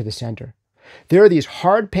compared to the center. There are these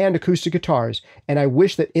hard panned acoustic guitars, and I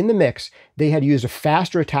wish that in the mix, they had used a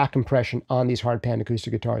faster attack compression on these hard panned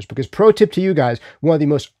acoustic guitars. Because pro tip to you guys, one of the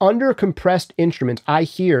most undercompressed instruments I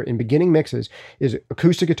hear in beginning mixes is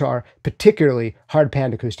acoustic guitar, particularly hard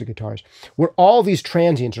panned acoustic guitars, where all these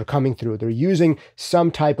transients are coming through. They're using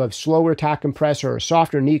some type of slower attack compressor or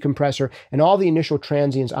softer knee compressor, and all the initial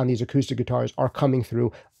transients on these acoustic guitars are coming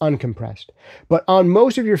through uncompressed. But on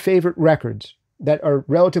most of your favorite records that are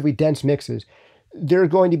relatively dense mixes, there's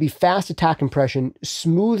going to be fast attack compression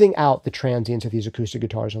smoothing out the transients of these acoustic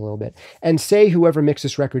guitars a little bit. And say whoever mixed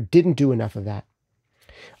this record didn't do enough of that.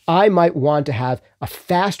 I might want to have a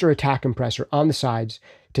faster attack compressor on the sides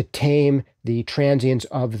to tame the transients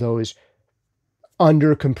of those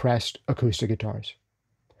undercompressed acoustic guitars.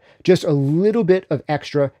 Just a little bit of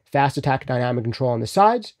extra fast attack dynamic control on the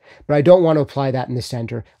sides, but I don't want to apply that in the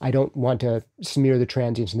center. I don't want to smear the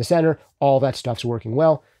transients in the center. All that stuff's working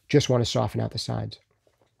well. Just want to soften out the sides.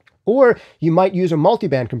 Or you might use a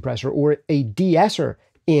multiband compressor or a de-esser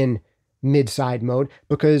in mid-side mode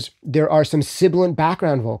because there are some sibilant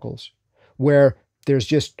background vocals where there's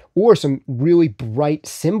just, or some really bright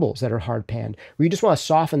cymbals that are hard panned, where you just want to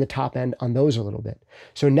soften the top end on those a little bit.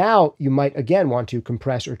 So now you might again want to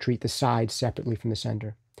compress or treat the sides separately from the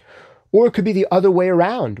center. Or it could be the other way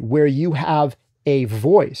around, where you have a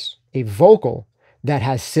voice, a vocal that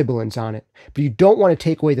has sibilants on it, but you don't want to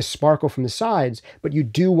take away the sparkle from the sides, but you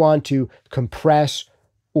do want to compress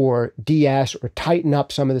or de-ess or tighten up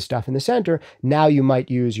some of the stuff in the center. Now you might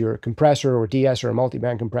use your compressor or de-esser or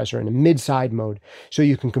multiband compressor in a mid-side mode, so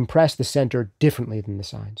you can compress the center differently than the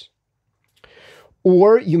sides.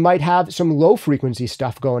 Or you might have some low frequency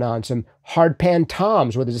stuff going on, some hard pan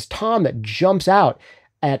toms, where there's this tom that jumps out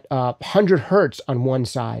at 100 hertz on one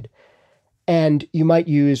side. And you might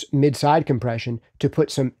use mid-side compression to put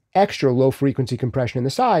some extra low frequency compression in the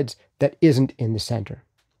sides that isn't in the center.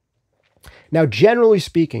 Now, generally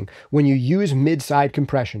speaking, when you use mid-side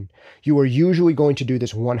compression, you are usually going to do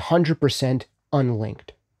this 100%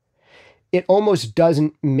 unlinked. It almost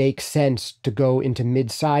doesn't make sense to go into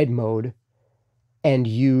mid-side mode and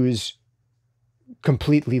use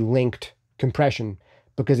completely linked compression,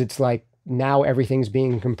 because it's like now everything's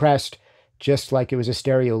being compressed just like it was a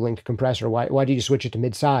stereo linked compressor. Why do you switch it to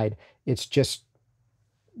mid-side? It's just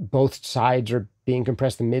both sides are being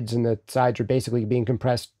compressed. The mids and the sides are basically being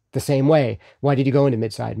compressed the same way. Why did you go into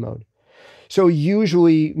mid-side mode? So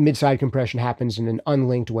usually mid-side compression happens in an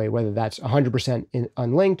unlinked way, whether that's 100%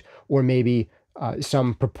 unlinked or maybe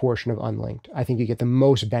some proportion of unlinked. I think you get the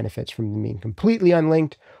most benefits from being completely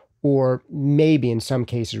unlinked, or maybe in some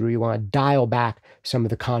cases where you want to dial back some of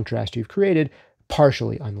the contrast you've created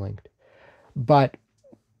partially unlinked. But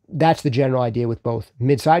that's the general idea with both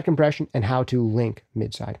mid-side compression and how to link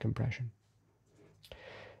mid-side compression.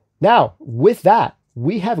 Now, with that,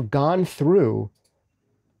 we have gone through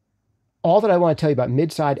all that I want to tell you about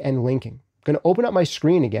mid-side and linking. I'm going to open up my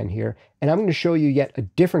screen again here, and I'm going to show you yet a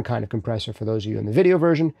different kind of compressor for those of you in the video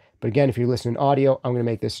version. But again, if you're listening to audio, I'm going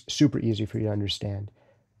to make this super easy for you to understand,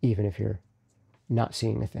 even if you're not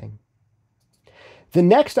seeing a thing. The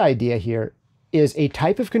next idea here is a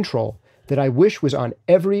type of control that I wish was on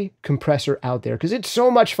every compressor out there because it's so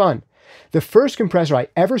much fun. The first compressor I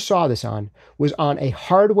ever saw this on was on a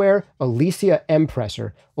hardware Alesia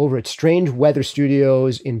M-pressor over at Strange Weather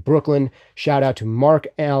Studios in Brooklyn. Shout out to Mark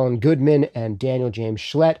Allen Goodman and Daniel James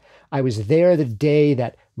Schlett. I was there the day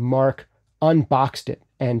that Mark unboxed it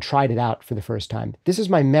and tried it out for the first time. This is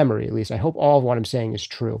my memory, at least. I hope all of what I'm saying is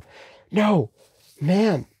true. No,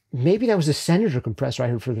 man. Maybe that was a Senator compressor I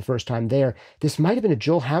heard for the first time there. This might have been a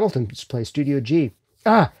Joel Hamilton's place, Studio G.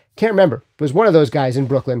 Can't remember. It was one of those guys in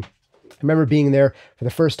Brooklyn. I remember being there for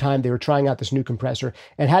the first time. They were trying out this new compressor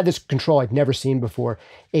and had this control I'd never seen before,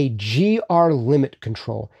 a GR limit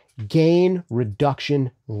control, gain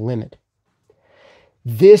reduction limit.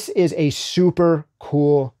 This is a super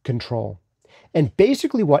cool control. And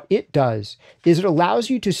basically what it does is it allows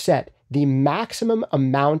you to set the maximum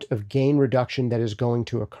amount of gain reduction that is going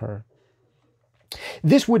to occur.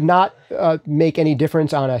 This would not make any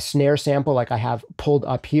difference on a snare sample like I have pulled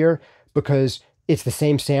up here because it's the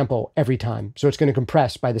same sample every time. So it's going to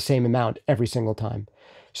compress by the same amount every single time.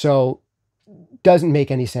 So doesn't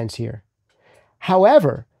make any sense here.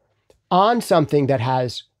 However, on something that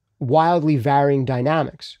has wildly varying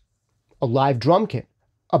dynamics, a live drum kit,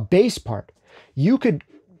 a bass part, you could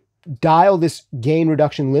dial this gain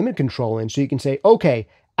reduction limit control in so you can say, okay,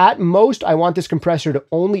 at most, I want this compressor to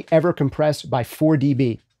only ever compress by 4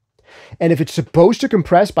 dB. And if it's supposed to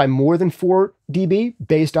compress by more than 4 dB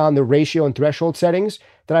based on the ratio and threshold settings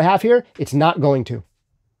that I have here, it's not going to.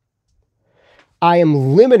 I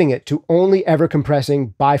am limiting it to only ever compressing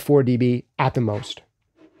by 4 dB at the most.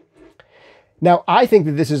 Now, I think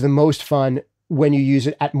that this is the most fun when you use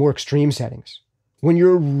it at more extreme settings. When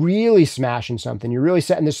you're really smashing something, you're really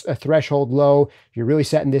setting this a threshold low, you're really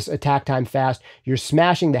setting this attack time fast, you're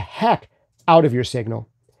smashing the heck out of your signal.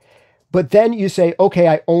 But then you say, okay,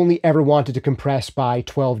 I only ever wanted to compress by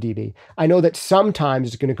 12 dB. I know that sometimes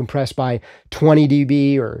it's going to compress by 20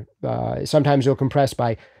 dB, or sometimes it'll compress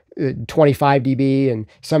by 25 dB, and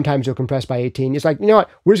sometimes it'll compress by 18. It's like, you know what,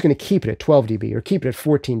 we're just going to keep it at 12 dB or keep it at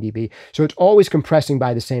 14 dB. So it's always compressing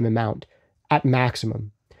by the same amount at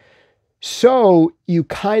maximum. So you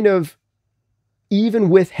kind of, even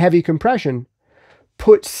with heavy compression,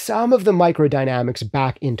 put some of the microdynamics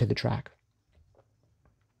back into the track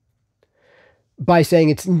by saying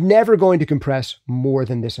it's never going to compress more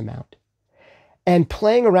than this amount. And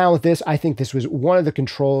playing around with this, I think this was one of the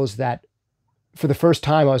controls that for the first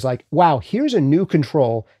time I was like, wow, here's a new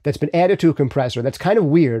control that's been added to a compressor that's kind of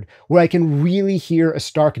weird, where I can really hear a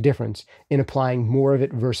stark difference in applying more of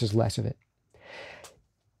it versus less of it.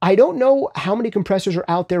 I don't know how many compressors are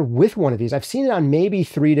out there with one of these. I've seen it on maybe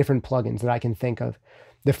 3 different plugins that I can think of.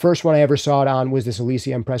 The first one I ever saw it on was this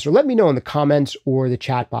Alesia compressor. Let me know in the comments or the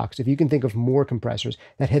chat box if you can think of more compressors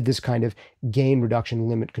that had this kind of gain reduction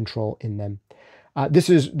limit control in them. This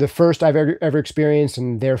is the first I've ever experienced,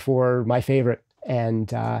 and therefore my favorite.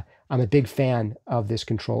 And I'm a big fan of this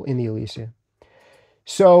control in the Alesia.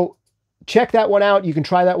 So check that one out. You can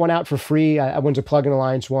try that one out for free. That one's a Plugin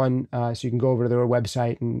Alliance one, so you can go over to their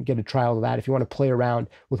website and get a trial of that if you want to play around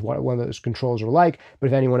with what one of those controls are like. But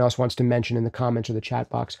if anyone else wants to mention in the comments or the chat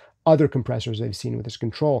box other compressors they've seen with this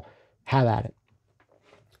control, have at it.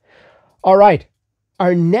 All right.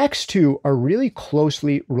 Our next two are really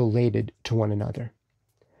closely related to one another.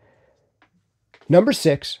 Number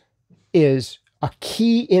 6 is a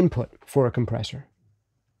key input for a compressor.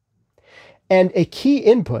 And a key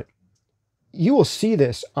input, you will see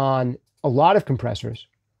this on a lot of compressors.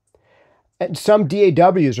 And some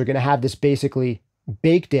DAWs are going to have this basically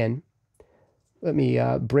baked in. Let me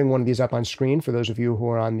bring one of these up on screen for those of you who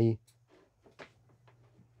are on the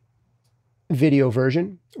video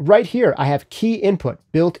version. Right here, I have key input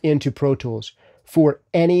built into Pro Tools for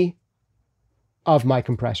any of my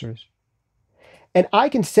compressors. And I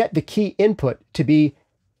can set the key input to be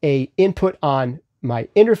an input on my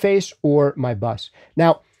interface or my bus.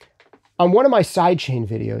 Now, on one of my Sidechain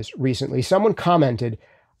videos recently, someone commented,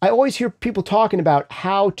 I always hear people talking about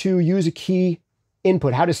how to use a key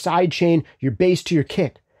input, how to sidechain your bass to your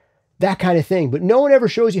kick, that kind of thing, but no one ever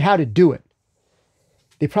shows you how to do it.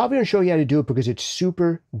 They probably don't show you how to do it because it's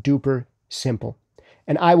super duper simple.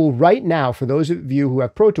 And I will right now, for those of you who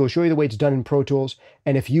have Pro Tools, show you the way it's done in Pro Tools.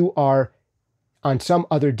 And if you are on some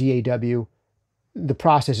other DAW, the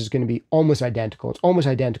process is going to be almost identical. It's almost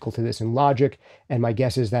identical to this in Logic. And my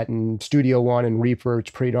guess is that in Studio One and Reaper,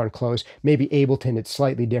 it's pretty darn close. Maybe Ableton, it's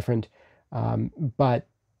slightly different. But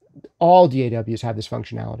all DAWs have this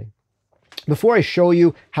functionality. Before I show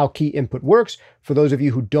you how key input works, for those of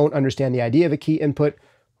you who don't understand the idea of a key input,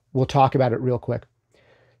 we'll talk about it real quick.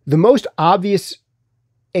 The most obvious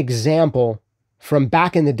example from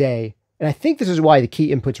back in the day, and I think this is why the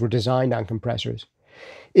key inputs were designed on compressors,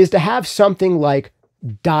 is to have something like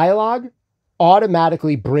dialogue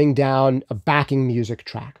automatically bring down a backing music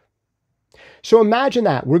track. So imagine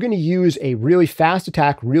that. We're going to use a really fast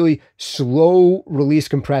attack, really slow release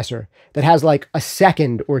compressor that has like a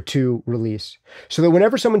second or two release. So that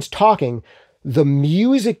whenever someone's talking, the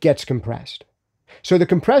music gets compressed. So the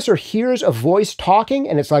compressor hears a voice talking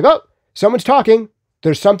and it's like, oh, someone's talking.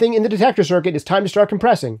 There's something in the detector circuit. It's time to start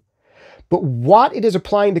compressing. But what it is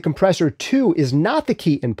applying the compressor to is not the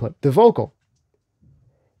key input, the vocal.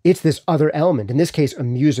 It's this other element, in this case, a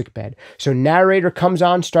music bed. So narrator comes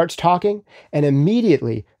on, starts talking, and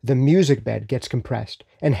immediately the music bed gets compressed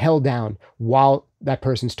and held down while that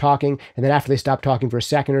person's talking. And then after they stop talking for a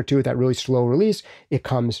second or two with that really slow release, it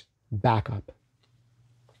comes back up.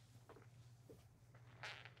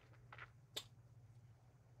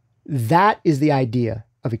 That is the idea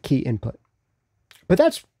of a key input. But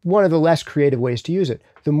that's one of the less creative ways to use it.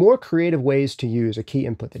 The more creative ways to use a key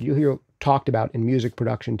input that you'll hear talked about in music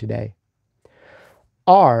production today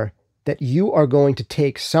are that you are going to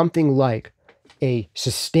take something like a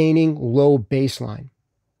sustaining low bass line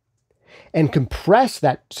and compress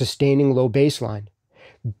that sustaining low bass line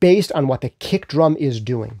based on what the kick drum is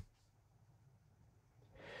doing.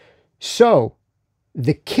 So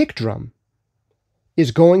the kick drum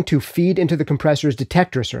is going to feed into the compressor's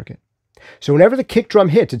detector circuit. So whenever the kick drum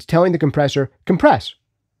hits, it's telling the compressor, compress.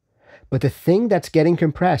 But the thing that's getting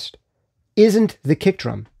compressed isn't the kick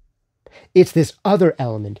drum. It's this other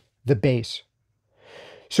element, the bass.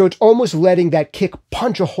 So it's almost letting that kick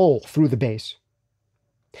punch a hole through the bass.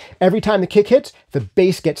 Every time the kick hits, the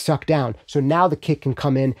bass gets sucked down. So now the kick can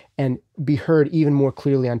come in and be heard even more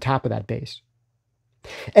clearly on top of that bass.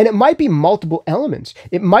 And it might be multiple elements.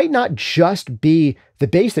 It might not just be the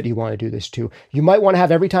bass that you want to do this to. You might want to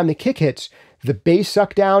have every time the kick hits, the bass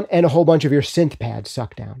suck down and a whole bunch of your synth pads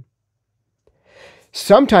suck down.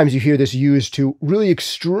 Sometimes you hear this used to really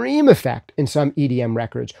extreme effect in some EDM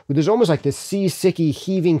records, where there's almost like this seasicky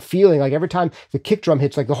heaving feeling, like every time the kick drum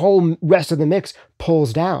hits, like the whole rest of the mix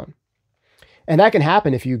pulls down. And that can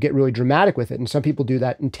happen if you get really dramatic with it, and some people do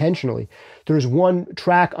that intentionally. There's one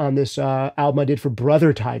track on this album I did for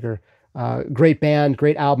Brother Tiger, great band,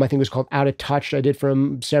 great album, I think it was called Out of Touch, I did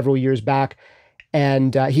from several years back.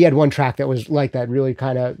 And he had one track that was like that, really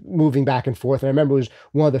kind of moving back and forth. And I remember it was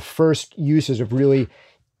one of the first uses of really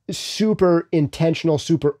super intentional,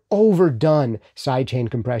 super overdone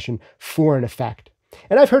sidechain compression for an effect.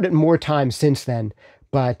 And I've heard it more times since then,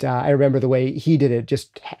 but I remember the way he did it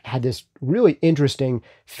just had this really interesting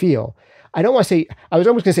feel. I don't want to say, I was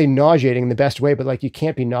almost going to say nauseating in the best way, but like you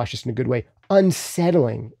can't be nauseous in a good way,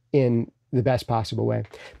 unsettling in the best possible way.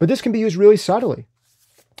 But this can be used really subtly.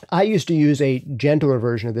 I used to use a gentler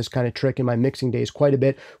version of this kind of trick in my mixing days quite a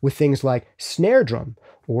bit with things like snare drum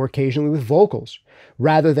or occasionally with vocals.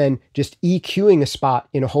 Rather than just EQing a spot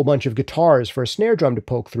in a whole bunch of guitars for a snare drum to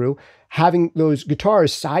poke through, having those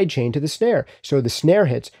guitars sidechain to the snare. So the snare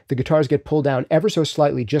hits, the guitars get pulled down ever so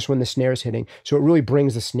slightly just when the snare is hitting. So it really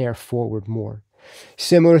brings the snare forward more.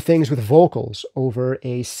 Similar things with vocals over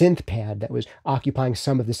a synth pad that was occupying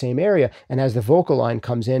some of the same area. And as the vocal line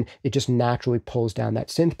comes in, it just naturally pulls down that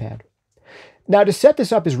synth pad. Now to set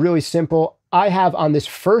this up is really simple. I have on this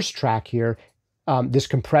first track here, this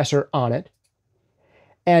compressor on it.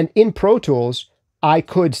 And in Pro Tools, I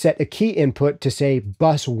could set a key input to say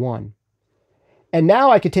bus 1. And now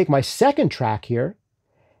I could take my second track here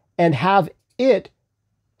and have it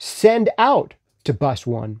send out to bus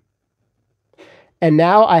 1. And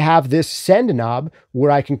now I have this send knob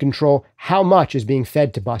where I can control how much is being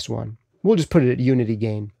fed to bus 1. We'll just put it at unity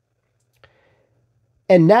gain.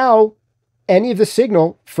 And now any of the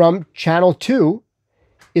signal from channel 2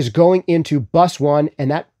 is going into bus 1,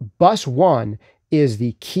 and that bus 1 is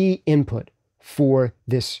the key input for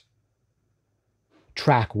this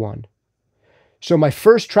track 1. So my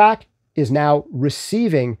first track is now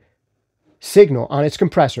receiving signal on its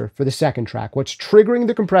compressor for the second track. What's triggering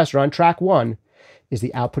the compressor on track 1 is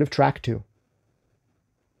the output of track 2.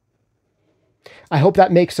 I hope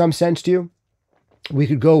that makes some sense to you. We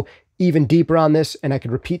could go even deeper on this, and I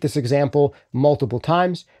could repeat this example multiple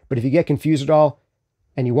times, but if you get confused at all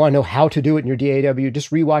and you want to know how to do it in your DAW, just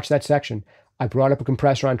rewatch that section. I brought up a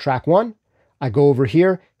compressor on track 1. I go over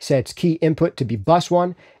here, set its key input to be bus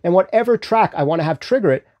 1, and whatever track I want to have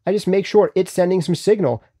trigger it, I just make sure it's sending some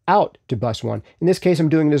signal out to bus 1. In this case, I'm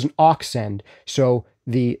doing it as an aux send, so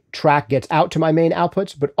the track gets out to my main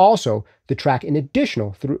outputs, but also the track in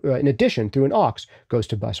addition through an aux goes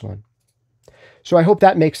to bus 1. So I hope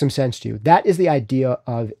that makes some sense to you. That is the idea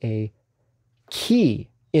of a key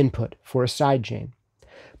input for a sidechain.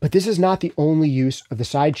 But this is not the only use of the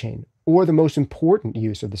sidechain, or the most important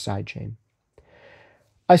use of the sidechain.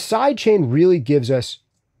 A sidechain really gives us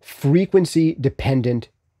frequency-dependent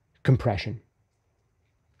compression.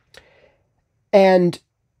 And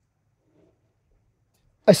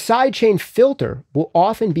a sidechain filter will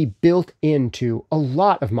often be built into a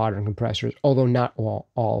lot of modern compressors, although not all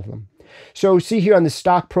of them. So see here on the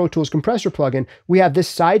stock Pro Tools compressor plugin, we have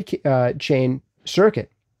this sidechain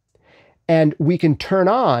circuit. And we can turn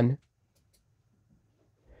on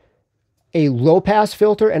a low-pass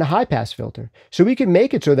filter and a high-pass filter. So we can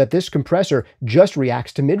make it so that this compressor just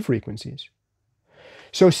reacts to mid-frequencies.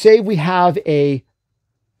 So say we have a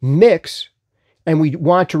mix and we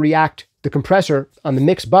want to react the compressor on the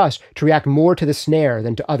mix bus to react more to the snare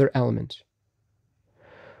than to other elements.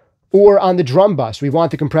 Or on the drum bus, we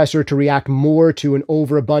want the compressor to react more to an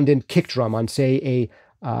overabundant kick drum on, say,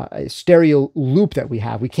 a stereo loop that we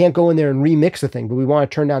have. We can't go in there and remix the thing, but we want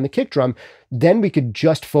to turn down the kick drum. Then we could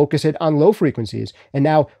just focus it on low frequencies. And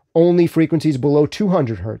now only frequencies below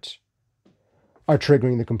 200 hertz are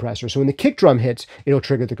triggering the compressor. So when the kick drum hits, it'll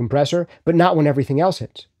trigger the compressor, but not when everything else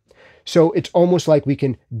hits. So it's almost like we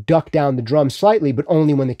can duck down the drum slightly, but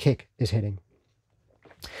only when the kick is hitting.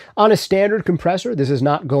 On a standard compressor, this is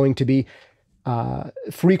not going to be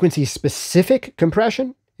frequency-specific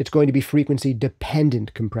compression. It's going to be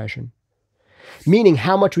frequency-dependent compression, meaning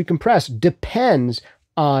how much we compress depends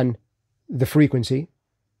on the frequency,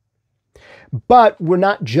 but we're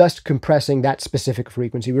not just compressing that specific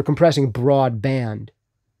frequency. We're compressing broad band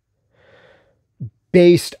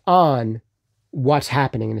based on what's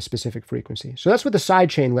happening in a specific frequency. So that's what the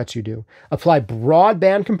sidechain lets you do. Apply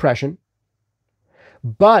broadband compression,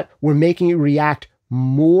 but we're making it react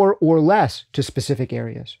more or less to specific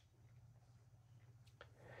areas.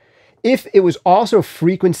 If it was also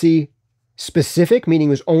frequency specific, meaning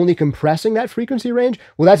it was only compressing that frequency range,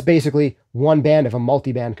 well, that's basically one band of a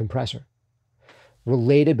multi-band compressor.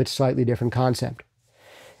 Related but slightly different concept.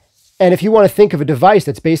 And if you want to think of a device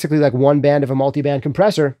that's basically like one band of a multi-band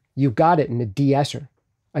compressor, you've got it in a de-esser.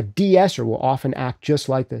 A de-esser will often act just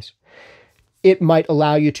like this. It might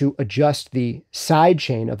allow you to adjust the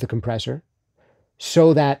sidechain of the compressor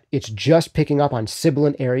so that it's just picking up on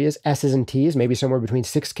sibilant areas, S's and T's, maybe somewhere between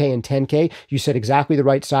 6K and 10K. You set exactly the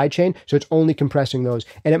right sidechain, so it's only compressing those.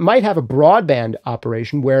 And it might have a broadband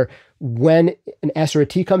operation where when an S or a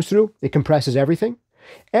T comes through, it compresses everything.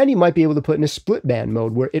 And you might be able to put in a split band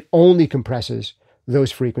mode where it only compresses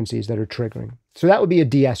those frequencies that are triggering. So that would be a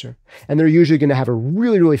de-esser. And they're usually going to have a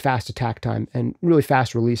really, really fast attack time and really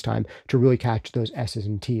fast release time to really catch those S's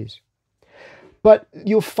and T's. But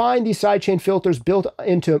you'll find these sidechain filters built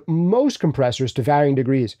into most compressors to varying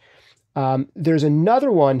degrees. There's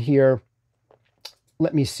another one here.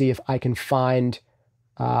 Let me see if I can find,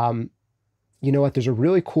 you know what, there's a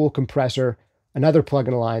really cool compressor, another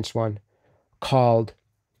Plugin Alliance one, called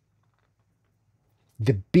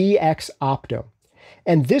the BX Opto.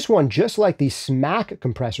 And this one, just like the Smack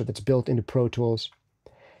compressor that's built into Pro Tools,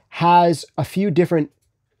 has a few different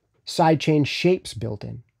sidechain shapes built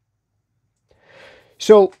in.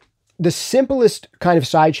 So the simplest kind of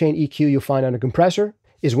sidechain EQ you'll find on a compressor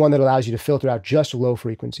is one that allows you to filter out just low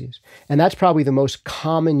frequencies. And that's probably the most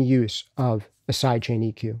common use of a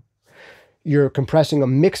sidechain EQ. You're compressing a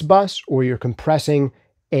mix bus or you're compressing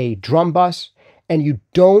a drum bus, and you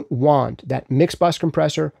don't want that mix bus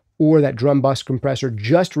compressor or that drum bus compressor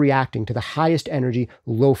just reacting to the highest energy,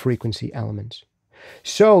 low frequency elements.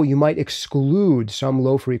 So you might exclude some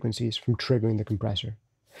low frequencies from triggering the compressor.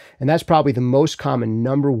 And that's probably the most common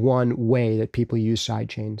 #1 way that people use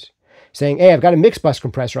sidechains. Saying, hey, I've got a mix bus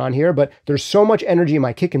compressor on here, but there's so much energy in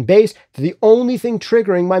my kick and bass that the only thing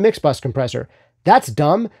triggering my mix bus compressor. That's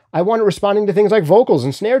dumb. I want it responding to things like vocals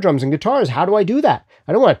and snare drums and guitars. How do I do that?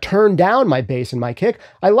 I don't want to turn down my bass and my kick.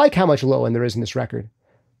 I like how much low end there is in this record.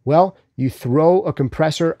 Well, you throw a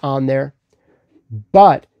compressor on there,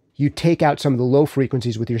 but you take out some of the low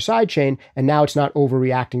frequencies with your sidechain, and now it's not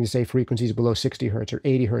overreacting to, say, frequencies below 60 hertz or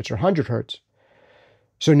 80 hertz or 100 hertz.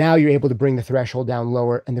 So now you're able to bring the threshold down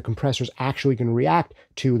lower, and the compressors actually can react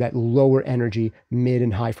to that lower energy, mid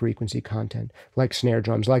and high frequency content, like snare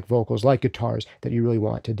drums, like vocals, like guitars that you really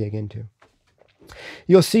want to dig into.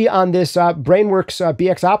 You'll see on this Brainworks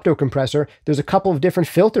BX Opto compressor, there's a couple of different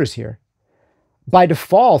filters here. By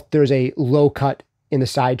default, there's a low cut in the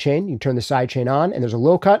sidechain. You can turn the sidechain on, and there's a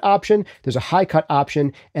low cut option, there's a high cut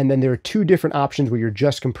option, and then there are two different options where you're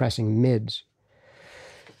just compressing mids.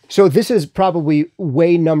 So this is probably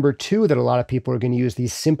way number 2 that a lot of people are going to use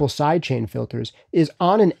these simple sidechain filters, is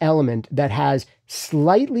on an element that has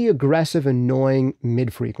slightly aggressive, annoying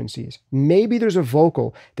mid frequencies. Maybe there's a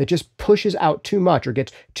vocal that just pushes out too much or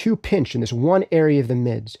gets too pinched in this one area of the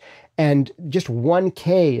mids, and just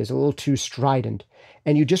 1K is a little too strident,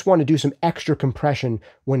 and you just want to do some extra compression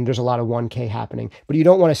when there's a lot of 1K happening, but you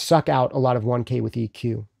don't want to suck out a lot of 1K with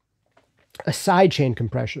EQ. A sidechain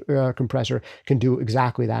compressor can do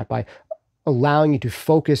exactly that by allowing you to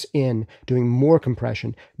focus in doing more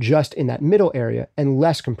compression just in that middle area and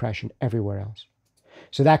less compression everywhere else.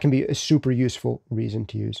 So that can be a super useful reason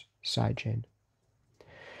to use sidechain.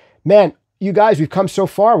 Man, you guys, we've come so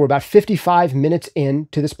far. We're about 55 minutes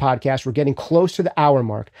into this podcast. We're getting close to the hour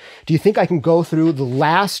mark. Do you think I can go through the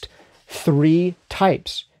last 3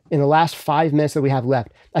 types in the last 5 minutes that we have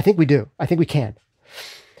left? I think we do. I think we can.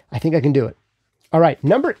 I think I can do it. All right,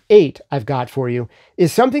 number 8 I've got for you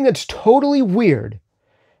is something that's totally weird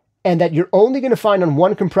and that you're only going to find on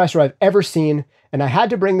one compressor I've ever seen, and I had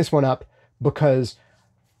to bring this one up because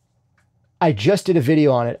I just did a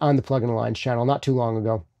video on it on the Plugin Alliance channel not too long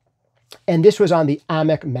ago, and this was on the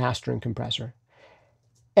AMEC mastering compressor.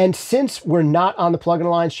 And since we're not on the Plugin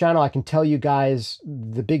Alliance channel, I can tell you guys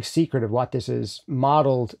the big secret of what this is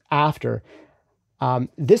modeled after.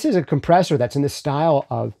 This is a compressor that's in the style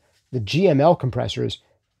of the GML compressors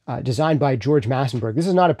designed by George Massenburg. This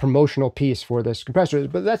is not a promotional piece for this compressor,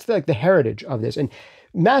 but that's like the heritage of this. And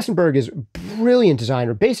Massenburg is a brilliant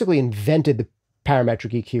designer, basically invented the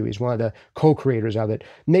parametric EQ. He's one of the co-creators of it,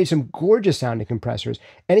 made some gorgeous sounding compressors.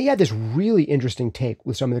 And he had this really interesting take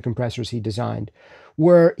with some of the compressors he designed,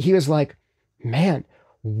 where he was like, man,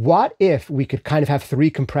 what if we could kind of have 3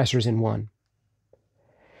 compressors in one?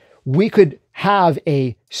 We could have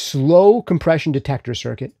a slow compression detector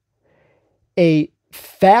circuit, a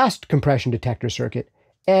fast compression detector circuit,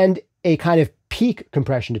 and a kind of peak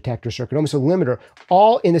compression detector circuit, almost a limiter,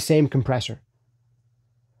 all in the same compressor.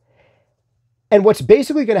 And what's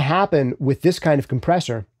basically going to happen with this kind of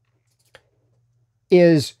compressor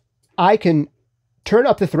is I can turn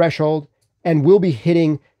up the threshold and we'll be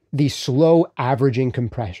hitting the slow averaging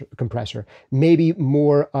compressor, maybe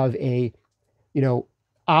more of a,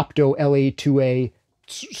 opto LA2A,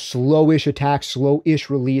 slowish attack, slowish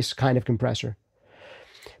release kind of compressor.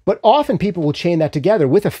 But often people will chain that together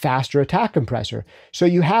with a faster attack compressor. So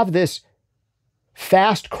you have this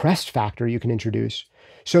fast crest factor you can introduce.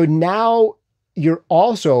 So now you're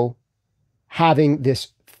also having this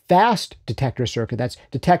fast detector circuit that's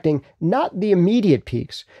detecting not the immediate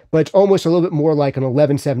peaks, but it's almost a little bit more like an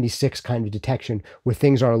 1176 kind of detection where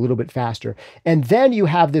things are a little bit faster. And then you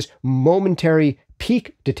have this momentary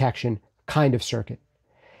peak detection kind of circuit.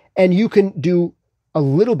 And you can do a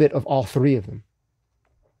little bit of all 3 of them.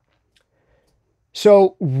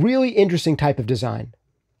 So really interesting type of design.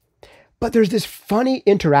 But there's this funny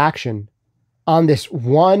interaction on this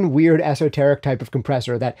one weird esoteric type of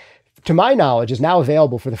compressor that, to my knowledge, is now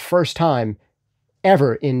available for the first time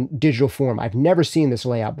ever in digital form. I've never seen this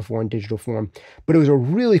layout before in digital form, but it was a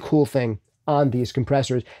really cool thing on these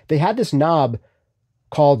compressors. They had this knob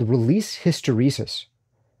called releasehysteresis.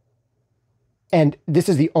 And this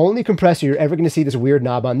is the only compressor you're ever going to see this weird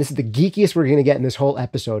knob on. This is the geekiest we're going to get in this whole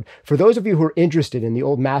episode. For those of you who are interested in the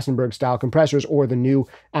old Massenburg style compressors or the new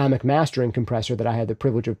AMEC mastering compressor that I had the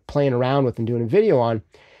privilege of playing around with and doing a video on,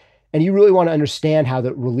 and you really want to understand how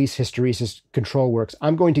the release hysteresis control works,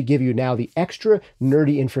 I'm going to give you now the extra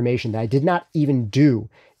nerdy information that I did not even do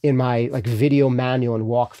in my video manual and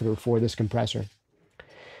walkthrough for this compressor.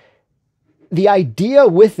 The idea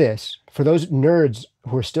with this, for those nerds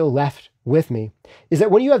who are still left with me, is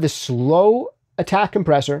that when you have the slow attack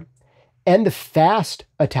compressor and the fast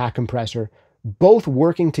attack compressor both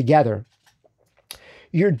working together,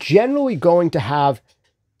 you're generally going to have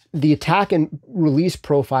the attack and release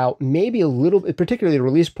profile, maybe a little bit, particularly the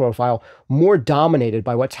release profile, more dominated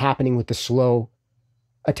by what's happening with the slow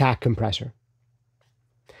attack compressor.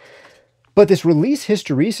 But this release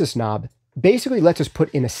hysteresis knob basically lets us put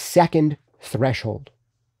in a second threshold.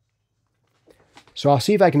 So I'll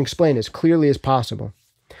see if I can explain as clearly as possible.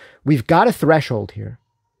 We've got a threshold here,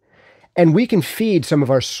 and we can feed some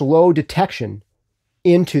of our slow detection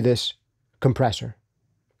into this compressor.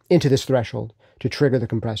 into this threshold to trigger the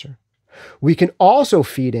compressor. We can also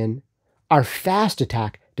feed in our fast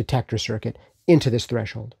attack detector circuit into this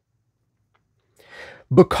threshold.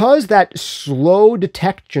 Because that slow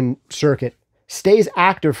detection circuit stays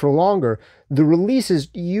active for longer, the release is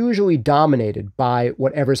usually dominated by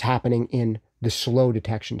whatever's happening in the slow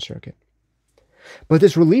detection circuit. But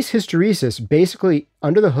this release hysteresis basically,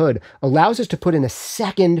 under the hood, allows us to put in a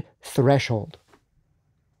second threshold.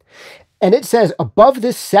 And it says above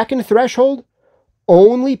this second threshold,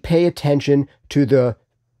 only pay attention to the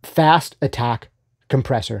fast attack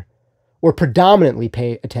compressor, or predominantly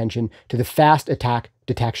pay attention to the fast attack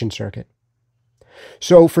detection circuit.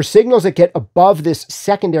 So for signals that get above this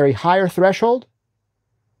secondary higher threshold,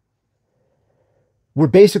 we're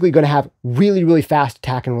basically going to have really, really fast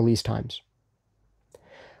attack and release times.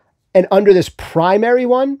 And under this primary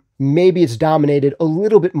one, maybe it's dominated a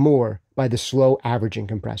little bit more by the slow averaging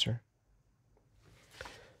compressor.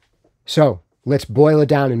 So let's boil it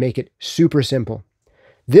down and make it super simple.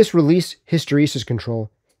 This release hysteresis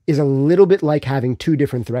control is a little bit like having two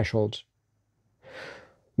different thresholds.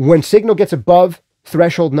 When signal gets above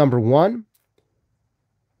threshold number 1,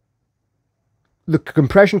 the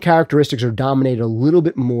compression characteristics are dominated a little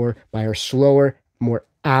bit more by our slower, more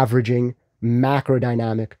averaging,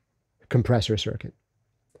 macrodynamic compressor circuit.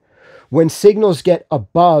 When signals get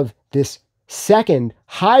above this second,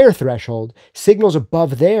 higher threshold, signals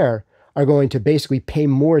above there are going to basically pay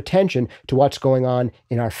more attention to what's going on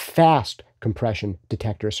in our fast compression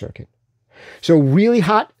detector circuit. So really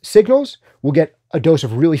hot signals will get a dose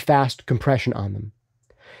of really fast compression on them.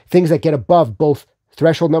 Things that get above both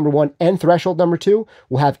threshold number 1 and threshold number 2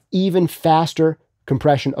 will have even faster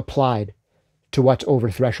compression applied to what's over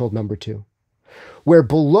threshold number 2. Where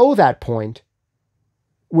below that point,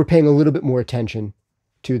 we're paying a little bit more attention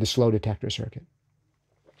to the slow detector circuit.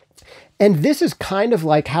 And this is kind of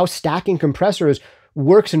like how stacking compressors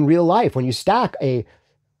works in real life. When you stack a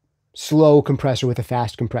slow compressor with a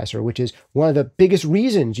fast compressor, which is one of the biggest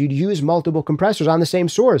reasons you'd use multiple compressors on the same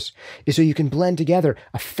source, is so you can blend together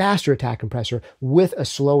a faster attack compressor with a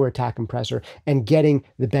slower attack compressor and getting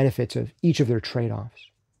the benefits of each of their trade-offs.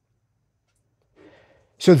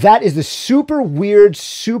 So that is the super weird,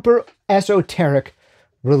 super esoteric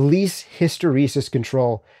release hysteresis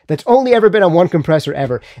control that's only ever been on one compressor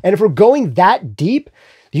ever. And if we're going that deep,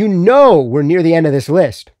 you know we're near the end of this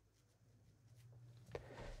list.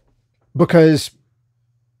 Because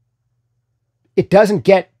it doesn't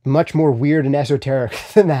get much more weird and esoteric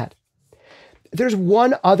than that. There's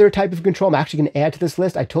one other type of control I'm actually going to add to this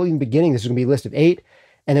list. I told you in the beginning this was going to be a list of 8,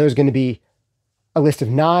 and there was going to be a list of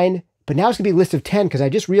 9, but now it's going to be a list of 10 because I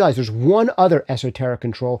just realized there's one other esoteric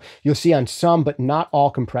control you'll see on some, but not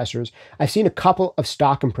all compressors. I've seen a couple of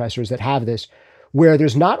stock compressors that have this, where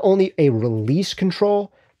there's not only a release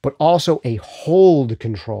control, but also a hold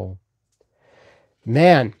control.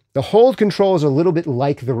 Man, the hold control is a little bit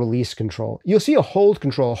like the release control. You'll see a hold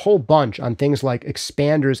control a whole bunch on things like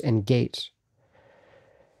expanders and gates.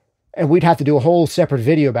 And we'd have to do a whole separate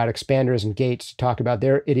video about expanders and gates to talk about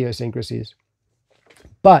their idiosyncrasies.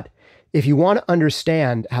 But if you want to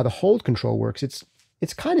understand how the hold control works,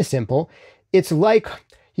 it's kind of simple. It's like,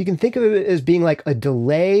 you can think of it as being like a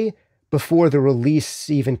delay before the release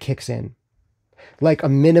even kicks in. Like a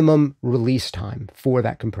minimum release time for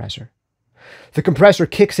that compressor. The compressor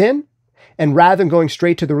kicks in, and rather than going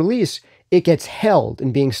straight to the release, it gets held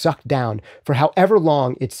and being sucked down for however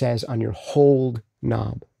long it says on your hold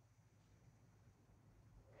knob.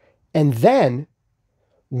 And then,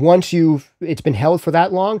 once it's been held for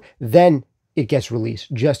that long, then it gets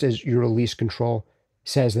released, just as your release control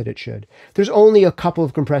says that it should. There's only a couple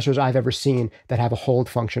of compressors I've ever seen that have a hold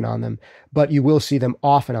function on them, but you will see them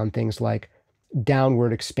often on things like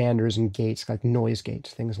downward expanders and gates, like noise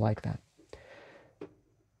gates, things like that.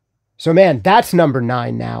 So man, that's number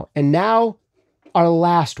 9 now. And now our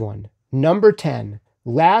last one, number 10,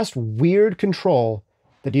 last weird control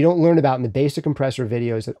that you don't learn about in the basic compressor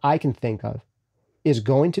videos that I can think of, is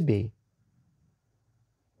going to be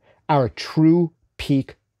our true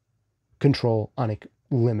peak control on a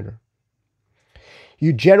limiter.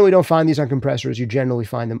 You generally don't find these on compressors. You generally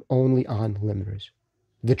find them only on limiters.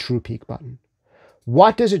 The true peak button.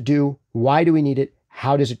 What does it do? Why do we need it?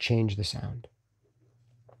 How does it change the sound?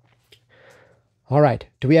 All right,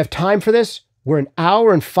 do we have time for this? We're an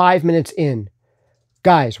hour and 5 minutes in.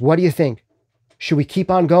 Guys, what do you think? Should we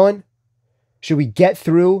keep on going? Should we get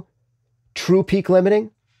through true peak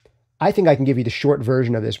limiting? I think I can give you the short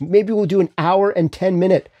version of this. Maybe we'll do an hour and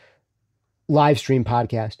 10-minute live stream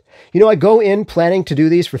podcast. You know, I go in planning to do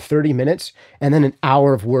these for 30 minutes, and then an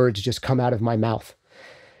hour of words just come out of my mouth.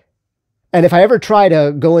 And if I ever try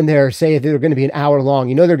to go in there, say they're going to be an hour long,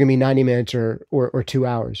 you know they're going to be 90 minutes or 2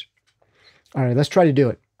 hours. All right, let's try to do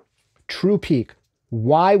it. True peak.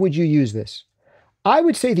 Why would you use this? I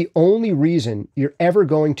would say the only reason you're ever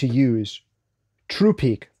going to use true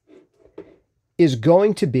peak is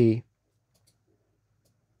going to be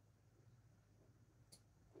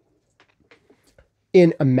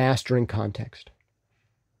in a mastering context.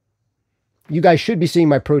 You guys should be seeing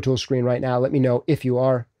my Pro Tools screen right now. Let me know if you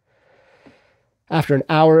are. After an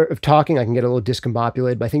hour of talking, I can get a little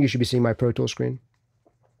discombobulated, but I think you should be seeing my Pro Tools screen.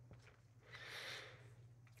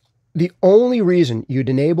 The only reason you'd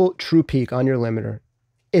enable true peak on your limiter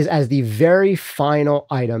is as the very final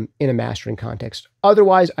item in a mastering context.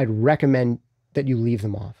 Otherwise, I'd recommend that you leave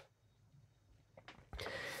them off.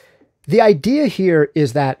 The idea here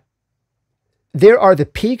is that there are the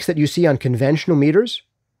peaks that you see on conventional meters,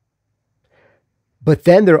 but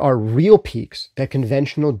then there are real peaks that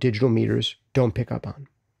conventional digital meters don't pick up on.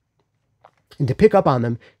 And to pick up on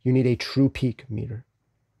them, you need a true peak meter.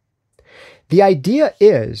 The idea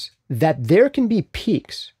is that there can be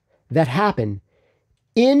peaks that happen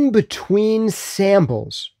in between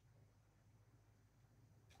samples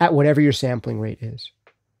at whatever your sampling rate is.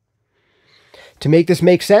 To make this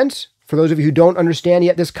make sense, for those of you who don't understand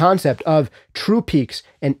yet this concept of true peaks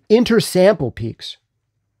and intersample peaks,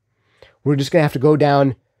 we're just going to have to go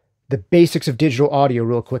down the basics of digital audio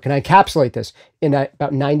real quick. And I encapsulate this in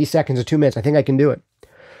about 90 seconds or 2 minutes. I think I can do it.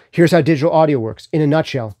 Here's how digital audio works in a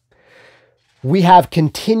nutshell. We have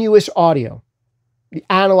continuous audio, the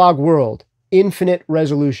analog world, infinite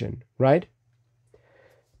resolution, right?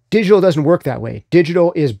 Digital doesn't work that way.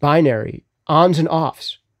 Digital is binary, ons and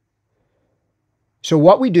offs. So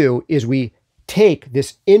what we do is we take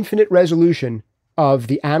this infinite resolution of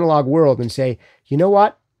the analog world and say, you know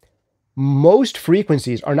what? Most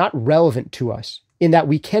frequencies are not relevant to us in that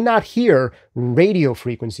we cannot hear radio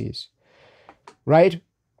frequencies, right?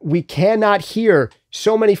 We cannot hear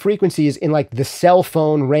so many frequencies in like the cell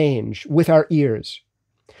phone range with our ears.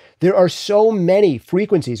 There are so many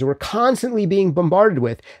frequencies that we're constantly being bombarded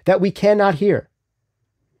with that we cannot hear.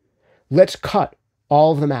 Let's cut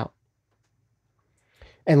all of them out.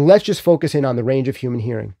 And let's just focus in on the range of human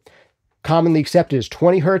hearing. Commonly accepted is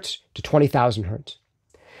 20 hertz to 20,000 hertz.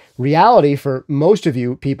 Reality for most of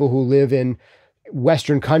you people who live in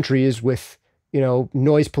Western countries with,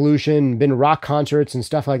 noise pollution, been to rock concerts and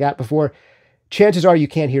stuff like that before, chances are you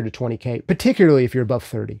can't hear to 20K, particularly if you're above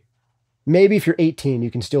 30. Maybe if you're 18,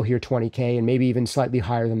 you can still hear 20K and maybe even slightly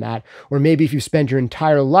higher than that. Or maybe if you spend your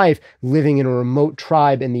entire life living in a remote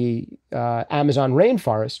tribe in the Amazon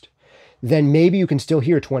rainforest, then maybe you can still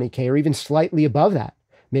hear 20K or even slightly above that.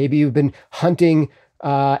 Maybe you've been hunting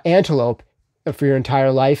antelope for your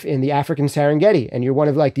entire life in the African Serengeti, and you're one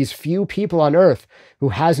of like these few people on Earth who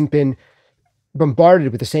hasn't been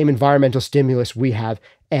bombarded with the same environmental stimulus we have,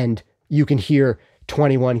 and you can hear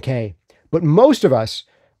 21K. But most of us,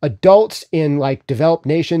 adults in like developed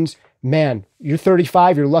nations, man, you're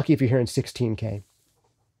 35, you're lucky if you're hearing 16K.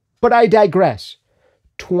 But I digress.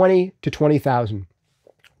 20 to 20,000.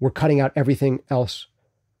 We're cutting out everything else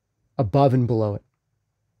above and below it.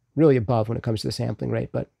 Really above when it comes to the sampling rate,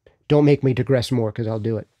 but don't make me digress more because I'll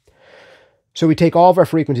do it. So we take all of our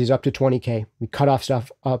frequencies up to 20K. We cut off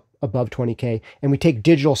stuff up above 20K, and we take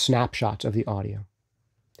digital snapshots of the audio.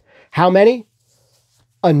 How many?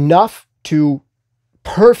 Enough to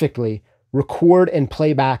perfectly record and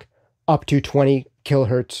play back up to 20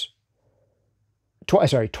 kilohertz. 20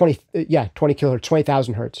 kilohertz,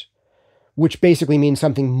 20,000 hertz, which basically means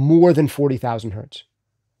something more than 40,000 hertz.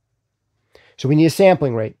 So we need a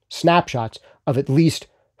sampling rate, snapshots of at least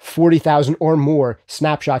 40,000 or more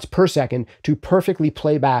snapshots per second to perfectly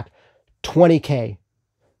play back 20K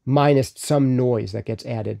minus some noise that gets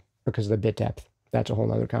added because of the bit depth. That's a whole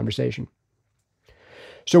nother conversation.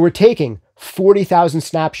 So we're taking 40,000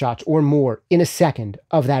 snapshots or more in a second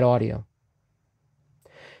of that audio.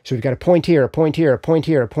 So we've got a point here, a point here, a point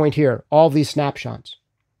here, a point here, all these snapshots.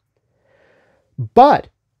 But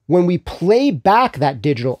when we play back that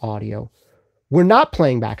digital audio, we're not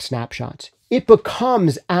playing back snapshots. It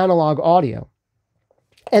becomes analog audio.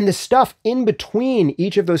 And the stuff in between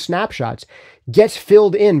each of those snapshots gets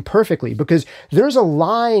filled in perfectly because there's a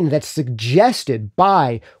line that's suggested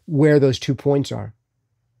by where those 2 points are.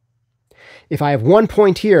 If I have 1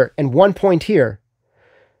 point here and 1 point here,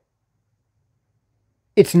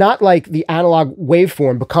 it's not like the analog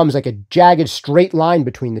waveform becomes like a jagged straight line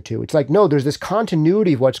between the two. It's like, no, there's this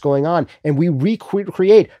continuity of what's going on, and we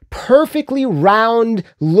recreate perfectly round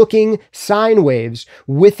looking sine waves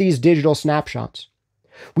with these digital snapshots.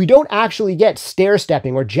 We don't actually get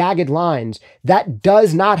stair-stepping or jagged lines. That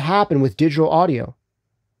does not happen with digital audio.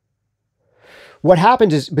 What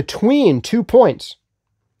happens is between 2 points,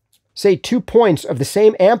 say 2 points of the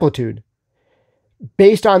same amplitude,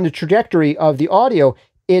 based on the trajectory of the audio,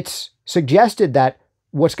 it's suggested that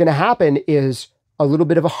what's going to happen is a little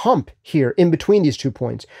bit of a hump here in between these 2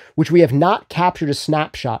 points, which we have not captured a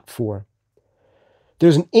snapshot for.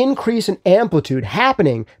 There's an increase in amplitude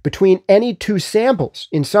happening between any 2 samples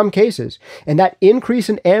in some cases, and that increase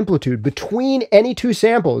in amplitude between any 2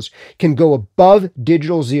 samples can go above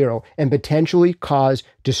digital zero and potentially cause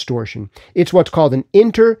distortion. It's what's called an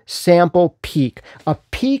inter-sample peak, a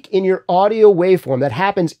peak in your audio waveform that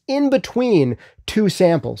happens in between 2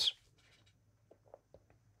 samples.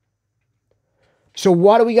 So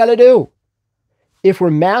what do we got to do? If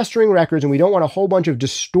we're mastering records and we don't want a whole bunch of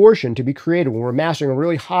distortion to be created when we're mastering a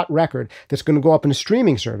really hot record that's going to go up in a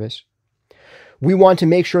streaming service, we want to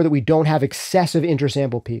make sure that we don't have excessive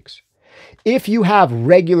intersample peaks. If you have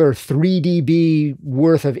regular 3 dB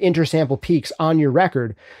worth of intersample peaks on your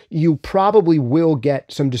record, you probably will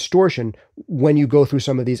get some distortion when you go through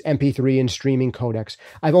some of these MP3 and streaming codecs.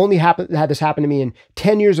 I've only had this happen to me in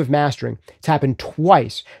 10 years of mastering. It's happened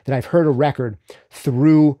twice that I've heard a record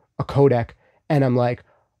through a codec and I'm like,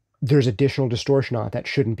 there's additional distortion on it that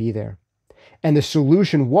shouldn't be there. And the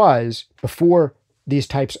solution was, before these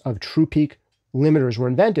types of true peak limiters were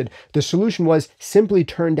invented, the solution was simply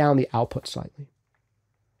turn down the output slightly.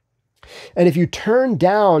 And if you turn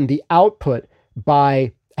down the output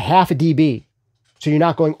by 0.5 dB, so you're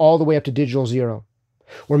not going all the way up to digital zero,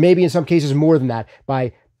 or maybe in some cases more than that,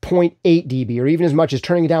 by 0.8 dB, or even as much as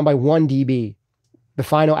turning it down by 1 dB, the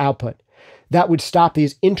final output, that would stop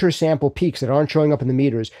these intersample peaks that aren't showing up in the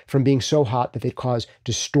meters from being so hot that they cause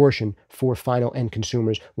distortion for final end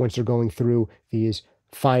consumers once they're going through these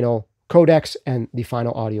final codecs and the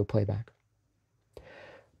final audio playback.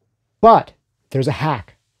 But there's a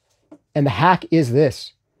hack, and the hack is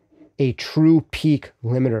this: a true peak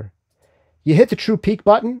limiter. You hit the true peak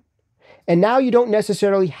button, and now you don't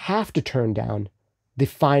necessarily have to turn down the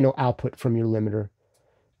final output from your limiter.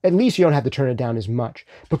 At least you don't have to turn it down as much,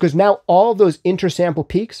 because now all those intersample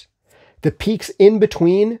peaks, the peaks in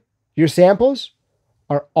between your samples,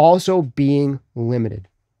 are also being limited.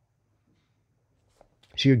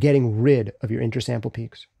 So you're getting rid of your intersample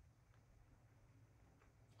peaks.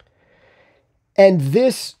 And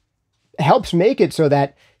this helps make it so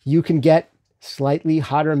that you can get slightly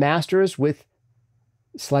hotter masters with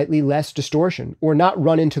slightly less distortion, or not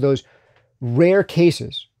run into those rare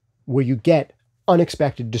cases where you get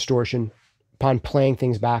unexpected distortion upon playing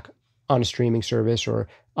things back on a streaming service or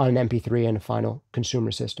on an MP3 and a final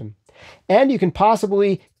consumer system. And you can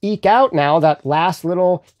possibly eke out now that last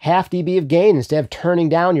little 0.5 dB of gain instead of turning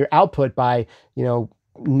down your output by,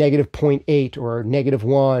 negative 0.8 or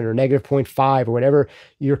 -1 or -0.5 or whatever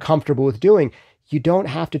you're comfortable with doing. You don't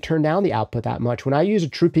have to turn down the output that much. When I use a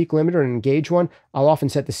true peak limiter and engage one, I'll often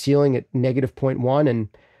set the ceiling at -0.1, and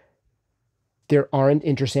there aren't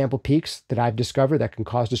intersample peaks that I've discovered that can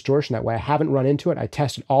cause distortion that way. I haven't run into it. I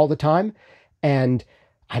test it all the time, and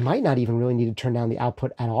I might not even really need to turn down the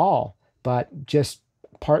output at all, but just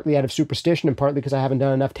partly out of superstition and partly because I haven't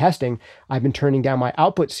done enough testing, I've been turning down my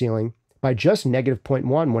output ceiling by just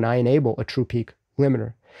 -0.1 when I enable a true peak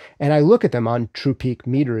limiter. And I look at them on true peak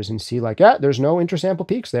meters and see like, yeah, there's no intersample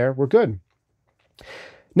peaks there. We're good.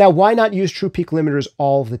 Now, why not use true peak limiters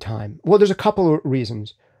all the time? Well, there's a couple of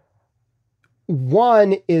reasons.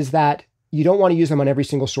 One is that you don't want to use them on every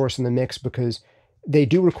single source in the mix because they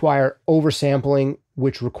do require oversampling,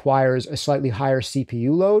 which requires a slightly higher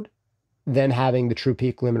CPU load than having the true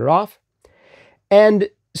peak limiter off. And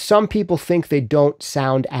some people think they don't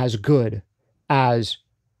sound as good as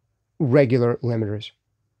regular limiters.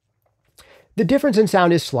 The difference in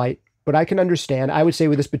sound is slight, but I can understand. I would say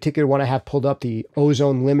with this particular one I have pulled up, the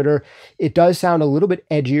ozone limiter, it does sound a little bit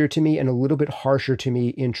edgier to me and a little bit harsher to me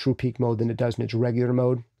in true peak mode than it does in its regular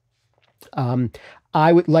mode.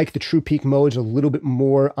 I would like the true peak modes a little bit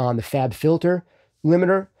more on the Fab Filter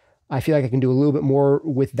limiter. I feel like I can do a little bit more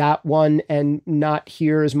with that one and not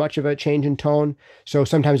hear as much of a change in tone. So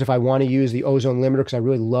sometimes if I want to use the ozone limiter, because I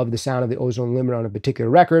really love the sound of the ozone limiter on a particular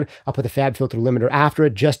record, I'll put the Fab Filter limiter after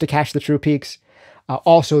it just to catch the true peaks.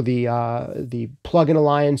 Also, the Plugin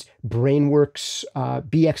Alliance Brainworks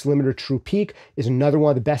BX Limiter True Peak is another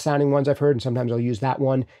one of the best sounding ones I've heard, and sometimes I'll use that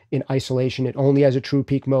one in isolation. It only has a true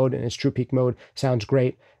peak mode, and its true peak mode sounds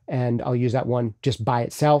great, and I'll use that one just by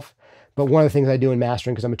itself. But one of the things I do in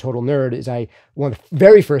mastering, because I'm a total nerd, is one of the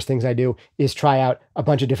very first things I do is try out a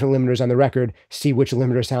bunch of different limiters on the record, see which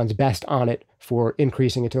limiter sounds best on it for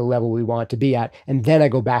increasing it to the level we want it to be at. And then I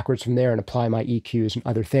go backwards from there and apply my EQs and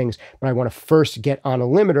other things. But I want to first get on a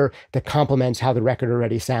limiter that complements how the record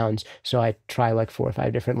already sounds. So I try like 4 or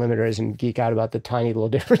 5 different limiters and geek out about the tiny little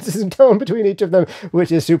differences in tone between each of them,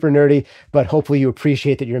 which is super nerdy. But hopefully you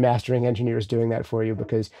appreciate that your mastering engineer is doing that for you,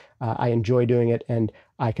 because I enjoy doing it, and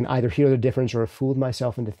I can either hear the difference or have fooled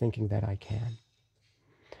myself into thinking that I can.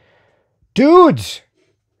 Dudes,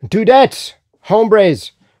 dudettes,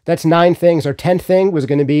 hombres, that's 9 things. Our 10th thing was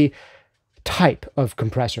going to be type of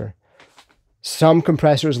compressor. Some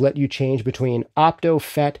compressors let you change between opto,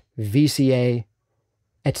 FET, VCA,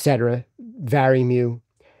 etc., vari mu,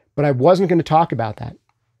 but I wasn't going to talk about that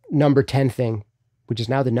number 10 thing, which is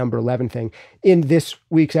now the number 11 thing, in this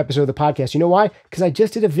week's episode of the podcast. You know why? Because I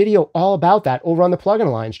just did a video all about that over on the Plugin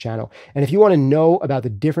Alliance channel. And if you want to know about the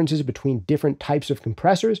differences between different types of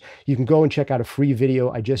compressors, you can go and check out a free video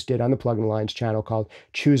I just did on the Plugin Alliance channel called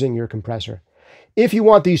Choosing Your Compressor. If you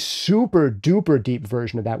want the super duper deep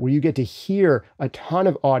version of that, where you get to hear a ton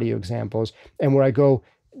of audio examples and where I go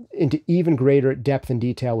into even greater depth and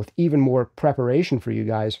detail with even more preparation for you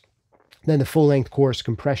guys, then the full-length course,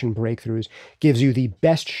 Compression Breakthroughs, gives you the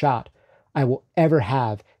best shot I will ever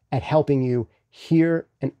have at helping you hear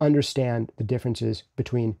and understand the differences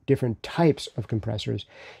between different types of compressors.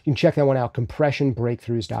 You can check that one out,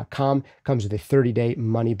 compressionbreakthroughs.com. Comes with a 30-day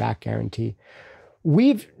money-back guarantee.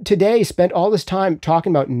 We've today spent all this time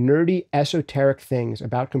talking about nerdy, esoteric things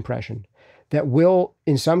about compression that will,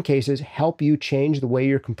 in some cases, help you change the way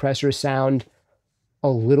your compressors sound a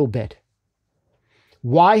little bit.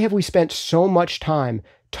 Why have we spent so much time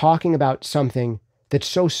talking about something that's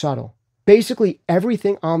so subtle? Basically,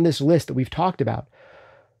 everything on this list that we've talked about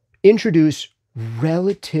introduce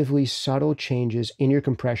relatively subtle changes in your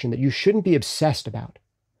compression that you shouldn't be obsessed about.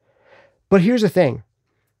 But here's the thing.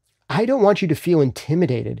 I don't want you to feel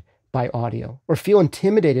intimidated by audio or feel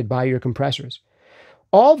intimidated by your compressors.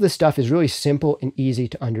 All of this stuff is really simple and easy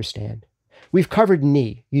to understand. We've covered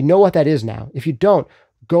knee. You know what that is now. If you don't,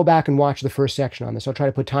 go back and watch the first section on this. I'll try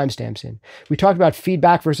to put timestamps in. We talked about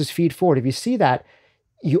feedback versus feed forward. If you see that,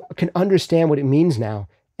 you can understand what it means now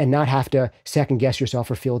and not have to second guess yourself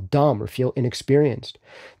or feel dumb or feel inexperienced.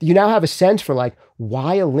 You now have a sense for like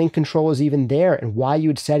why a link control is even there and why you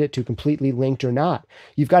would set it to completely linked or not.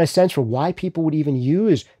 You've got a sense for why people would even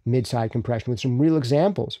use mid-side compression with some real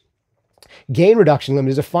examples. Gain reduction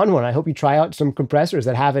limit is a fun one. I hope you try out some compressors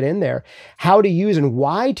that have it in there. How to use and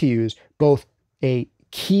why to use both a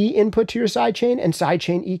key input to your sidechain and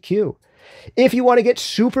sidechain EQ. If you want to get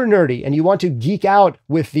super nerdy and you want to geek out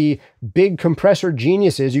with the big compressor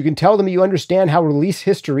geniuses, you can tell them you understand how release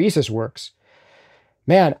hysteresis works.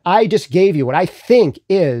 Man, I just gave you what I think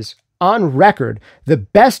is, on record, the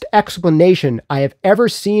best explanation I have ever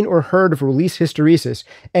seen or heard of release hysteresis,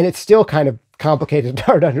 and it's still kind of complicated and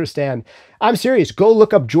hard to understand. I'm serious. Go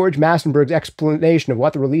look up George Massenburg's explanation of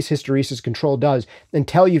what the release hysteresis control does and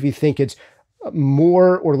tell you if you think it's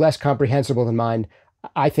more or less comprehensible than mine.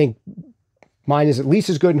 I think mine is at least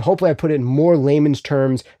as good, and hopefully I put it in more layman's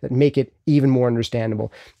terms that make it even more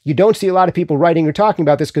understandable. You don't see a lot of people writing or talking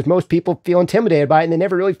about this because most people feel intimidated by it and they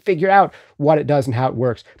never really figure out what it does and how it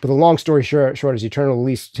works. But the long story short is you turn a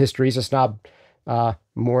release hysteresis knob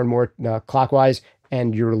more and more clockwise,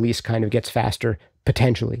 and your release kind of gets faster,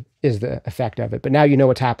 potentially, is the effect of it. But now you know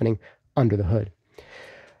what's happening under the hood.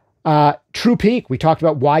 True peak, we talked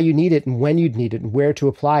about why you need it and when you'd need it and where to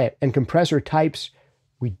apply it. And compressor types,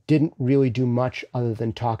 we didn't really do much other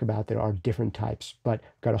than talk about there are different types, but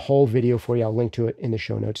got a whole video for you. I'll link to it in the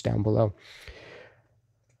show notes down below.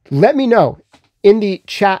 Let me know in the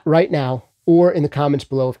chat right now or in the comments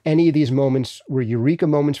below if any of these moments were eureka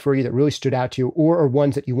moments for you that really stood out to you, or are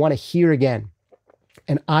ones that you want to hear again.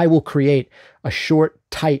 And I will create a short,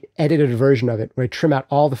 tight, edited version of it where I trim out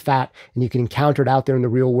all the fat, and you can encounter it out there in the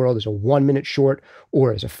real world as a 1-minute short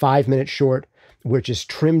or as a 5-minute short, which is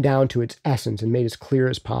trimmed down to its essence and made as clear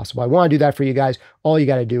as possible. I want to do that for you guys. All you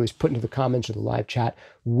got to do is put into the comments or the live chat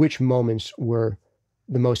which moments were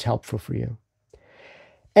the most helpful for you.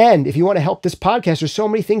 And if you want to help this podcast, there's so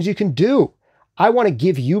many things you can do. I want to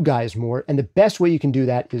give you guys more, and the best way you can do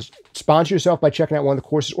that is sponsor yourself by checking out one of the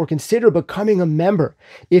courses or consider becoming a member.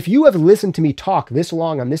 If you have listened to me talk this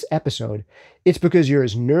long on this episode, it's because you're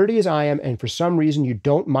as nerdy as I am, and for some reason you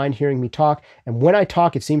don't mind hearing me talk, and when I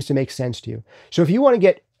talk, it seems to make sense to you. So if you want to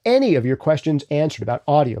get any of your questions answered about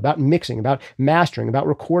audio, about mixing, about mastering, about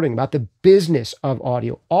recording, about the business of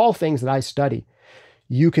audio, all things that I study,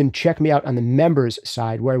 you can check me out on the members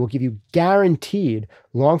side, where I will give you guaranteed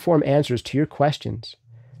long-form answers to your questions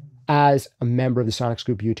as a member of the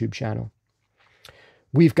SonicScoop YouTube channel.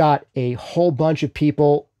 We've got a whole bunch of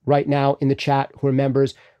people right now in the chat who are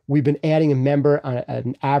members. We've been adding a member on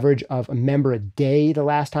an average of a member a day the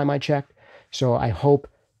last time I checked. So I hope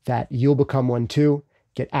that you'll become one too,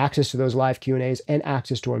 get access to those live Q&As and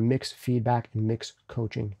access to our mix feedback and mix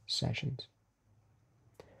coaching sessions.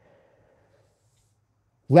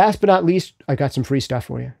 Last but not least, I got some free stuff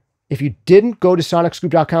for you. If you didn't go to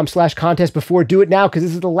SonicScoop.com/contest before, do it now, because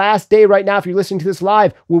this is the last day right now, if you're listening to this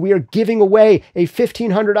live, where we are giving away a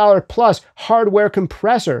 $1,500 plus hardware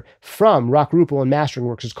compressor from Rock Rupel and Mastering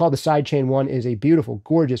Works. It's called the Sidechain One. It is a beautiful,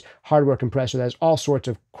 gorgeous hardware compressor that has all sorts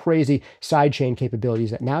of crazy sidechain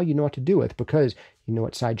capabilities that now you know what to do with, because you know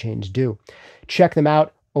what sidechains do. Check them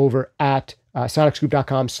out over at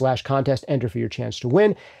SonicScoop.com/contest. Enter for your chance to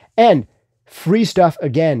win. And free stuff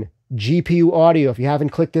again. GPU audio. If you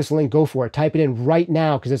haven't clicked this link, go for it. Type it in right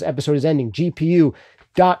now, because this episode is ending.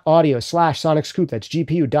 GPU.audio/SonicScoop. That's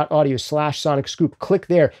GPU.audio/SonicScoop. Click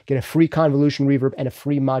there. Get a free convolution reverb and a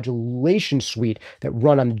free modulation suite that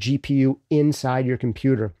run on the GPU inside your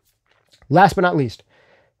computer. Last but not least,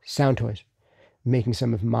 Sound Toys. Making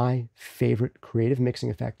some of my favorite creative mixing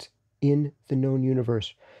effects in the known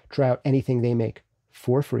universe. Try out anything they make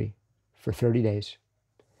for free for 30 days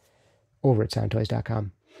over at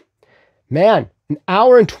soundtoys.com. Man, an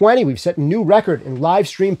hour and 20. We've set a new record in live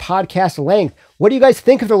stream podcast length. What do you guys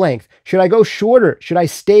think of the length? Should I go shorter? Should I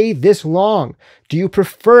stay this long? Do you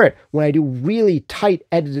prefer it when I do really tight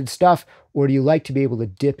edited stuff? Or do you like to be able to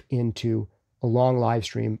dip into a long live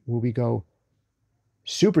stream where we go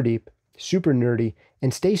super deep, super nerdy,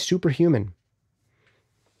 and stay superhuman?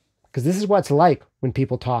 Because this is what it's like when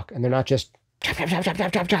people talk and they're not just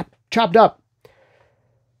chopped up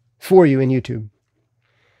for you in YouTube.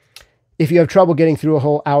 If you have trouble getting through a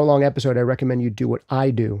whole hour-long episode, I recommend you do what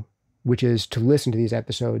I do, which is to listen to these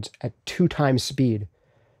episodes at 2 times speed.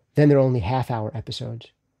 Then they're only half-hour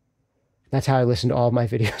episodes. That's how I listen to all of my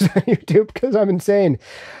videos on YouTube, because I'm insane.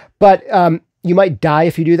 But you might die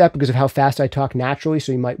if you do that because of how fast I talk naturally,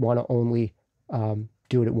 so you might want to only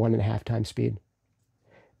do it at 1.5 times speed.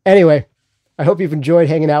 Anyway, I hope you've enjoyed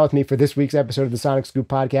hanging out with me for this week's episode of the SonicScoop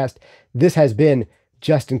podcast. This has been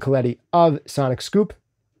Justin Colletti of SonicScoop.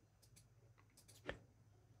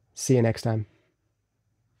 See you next time.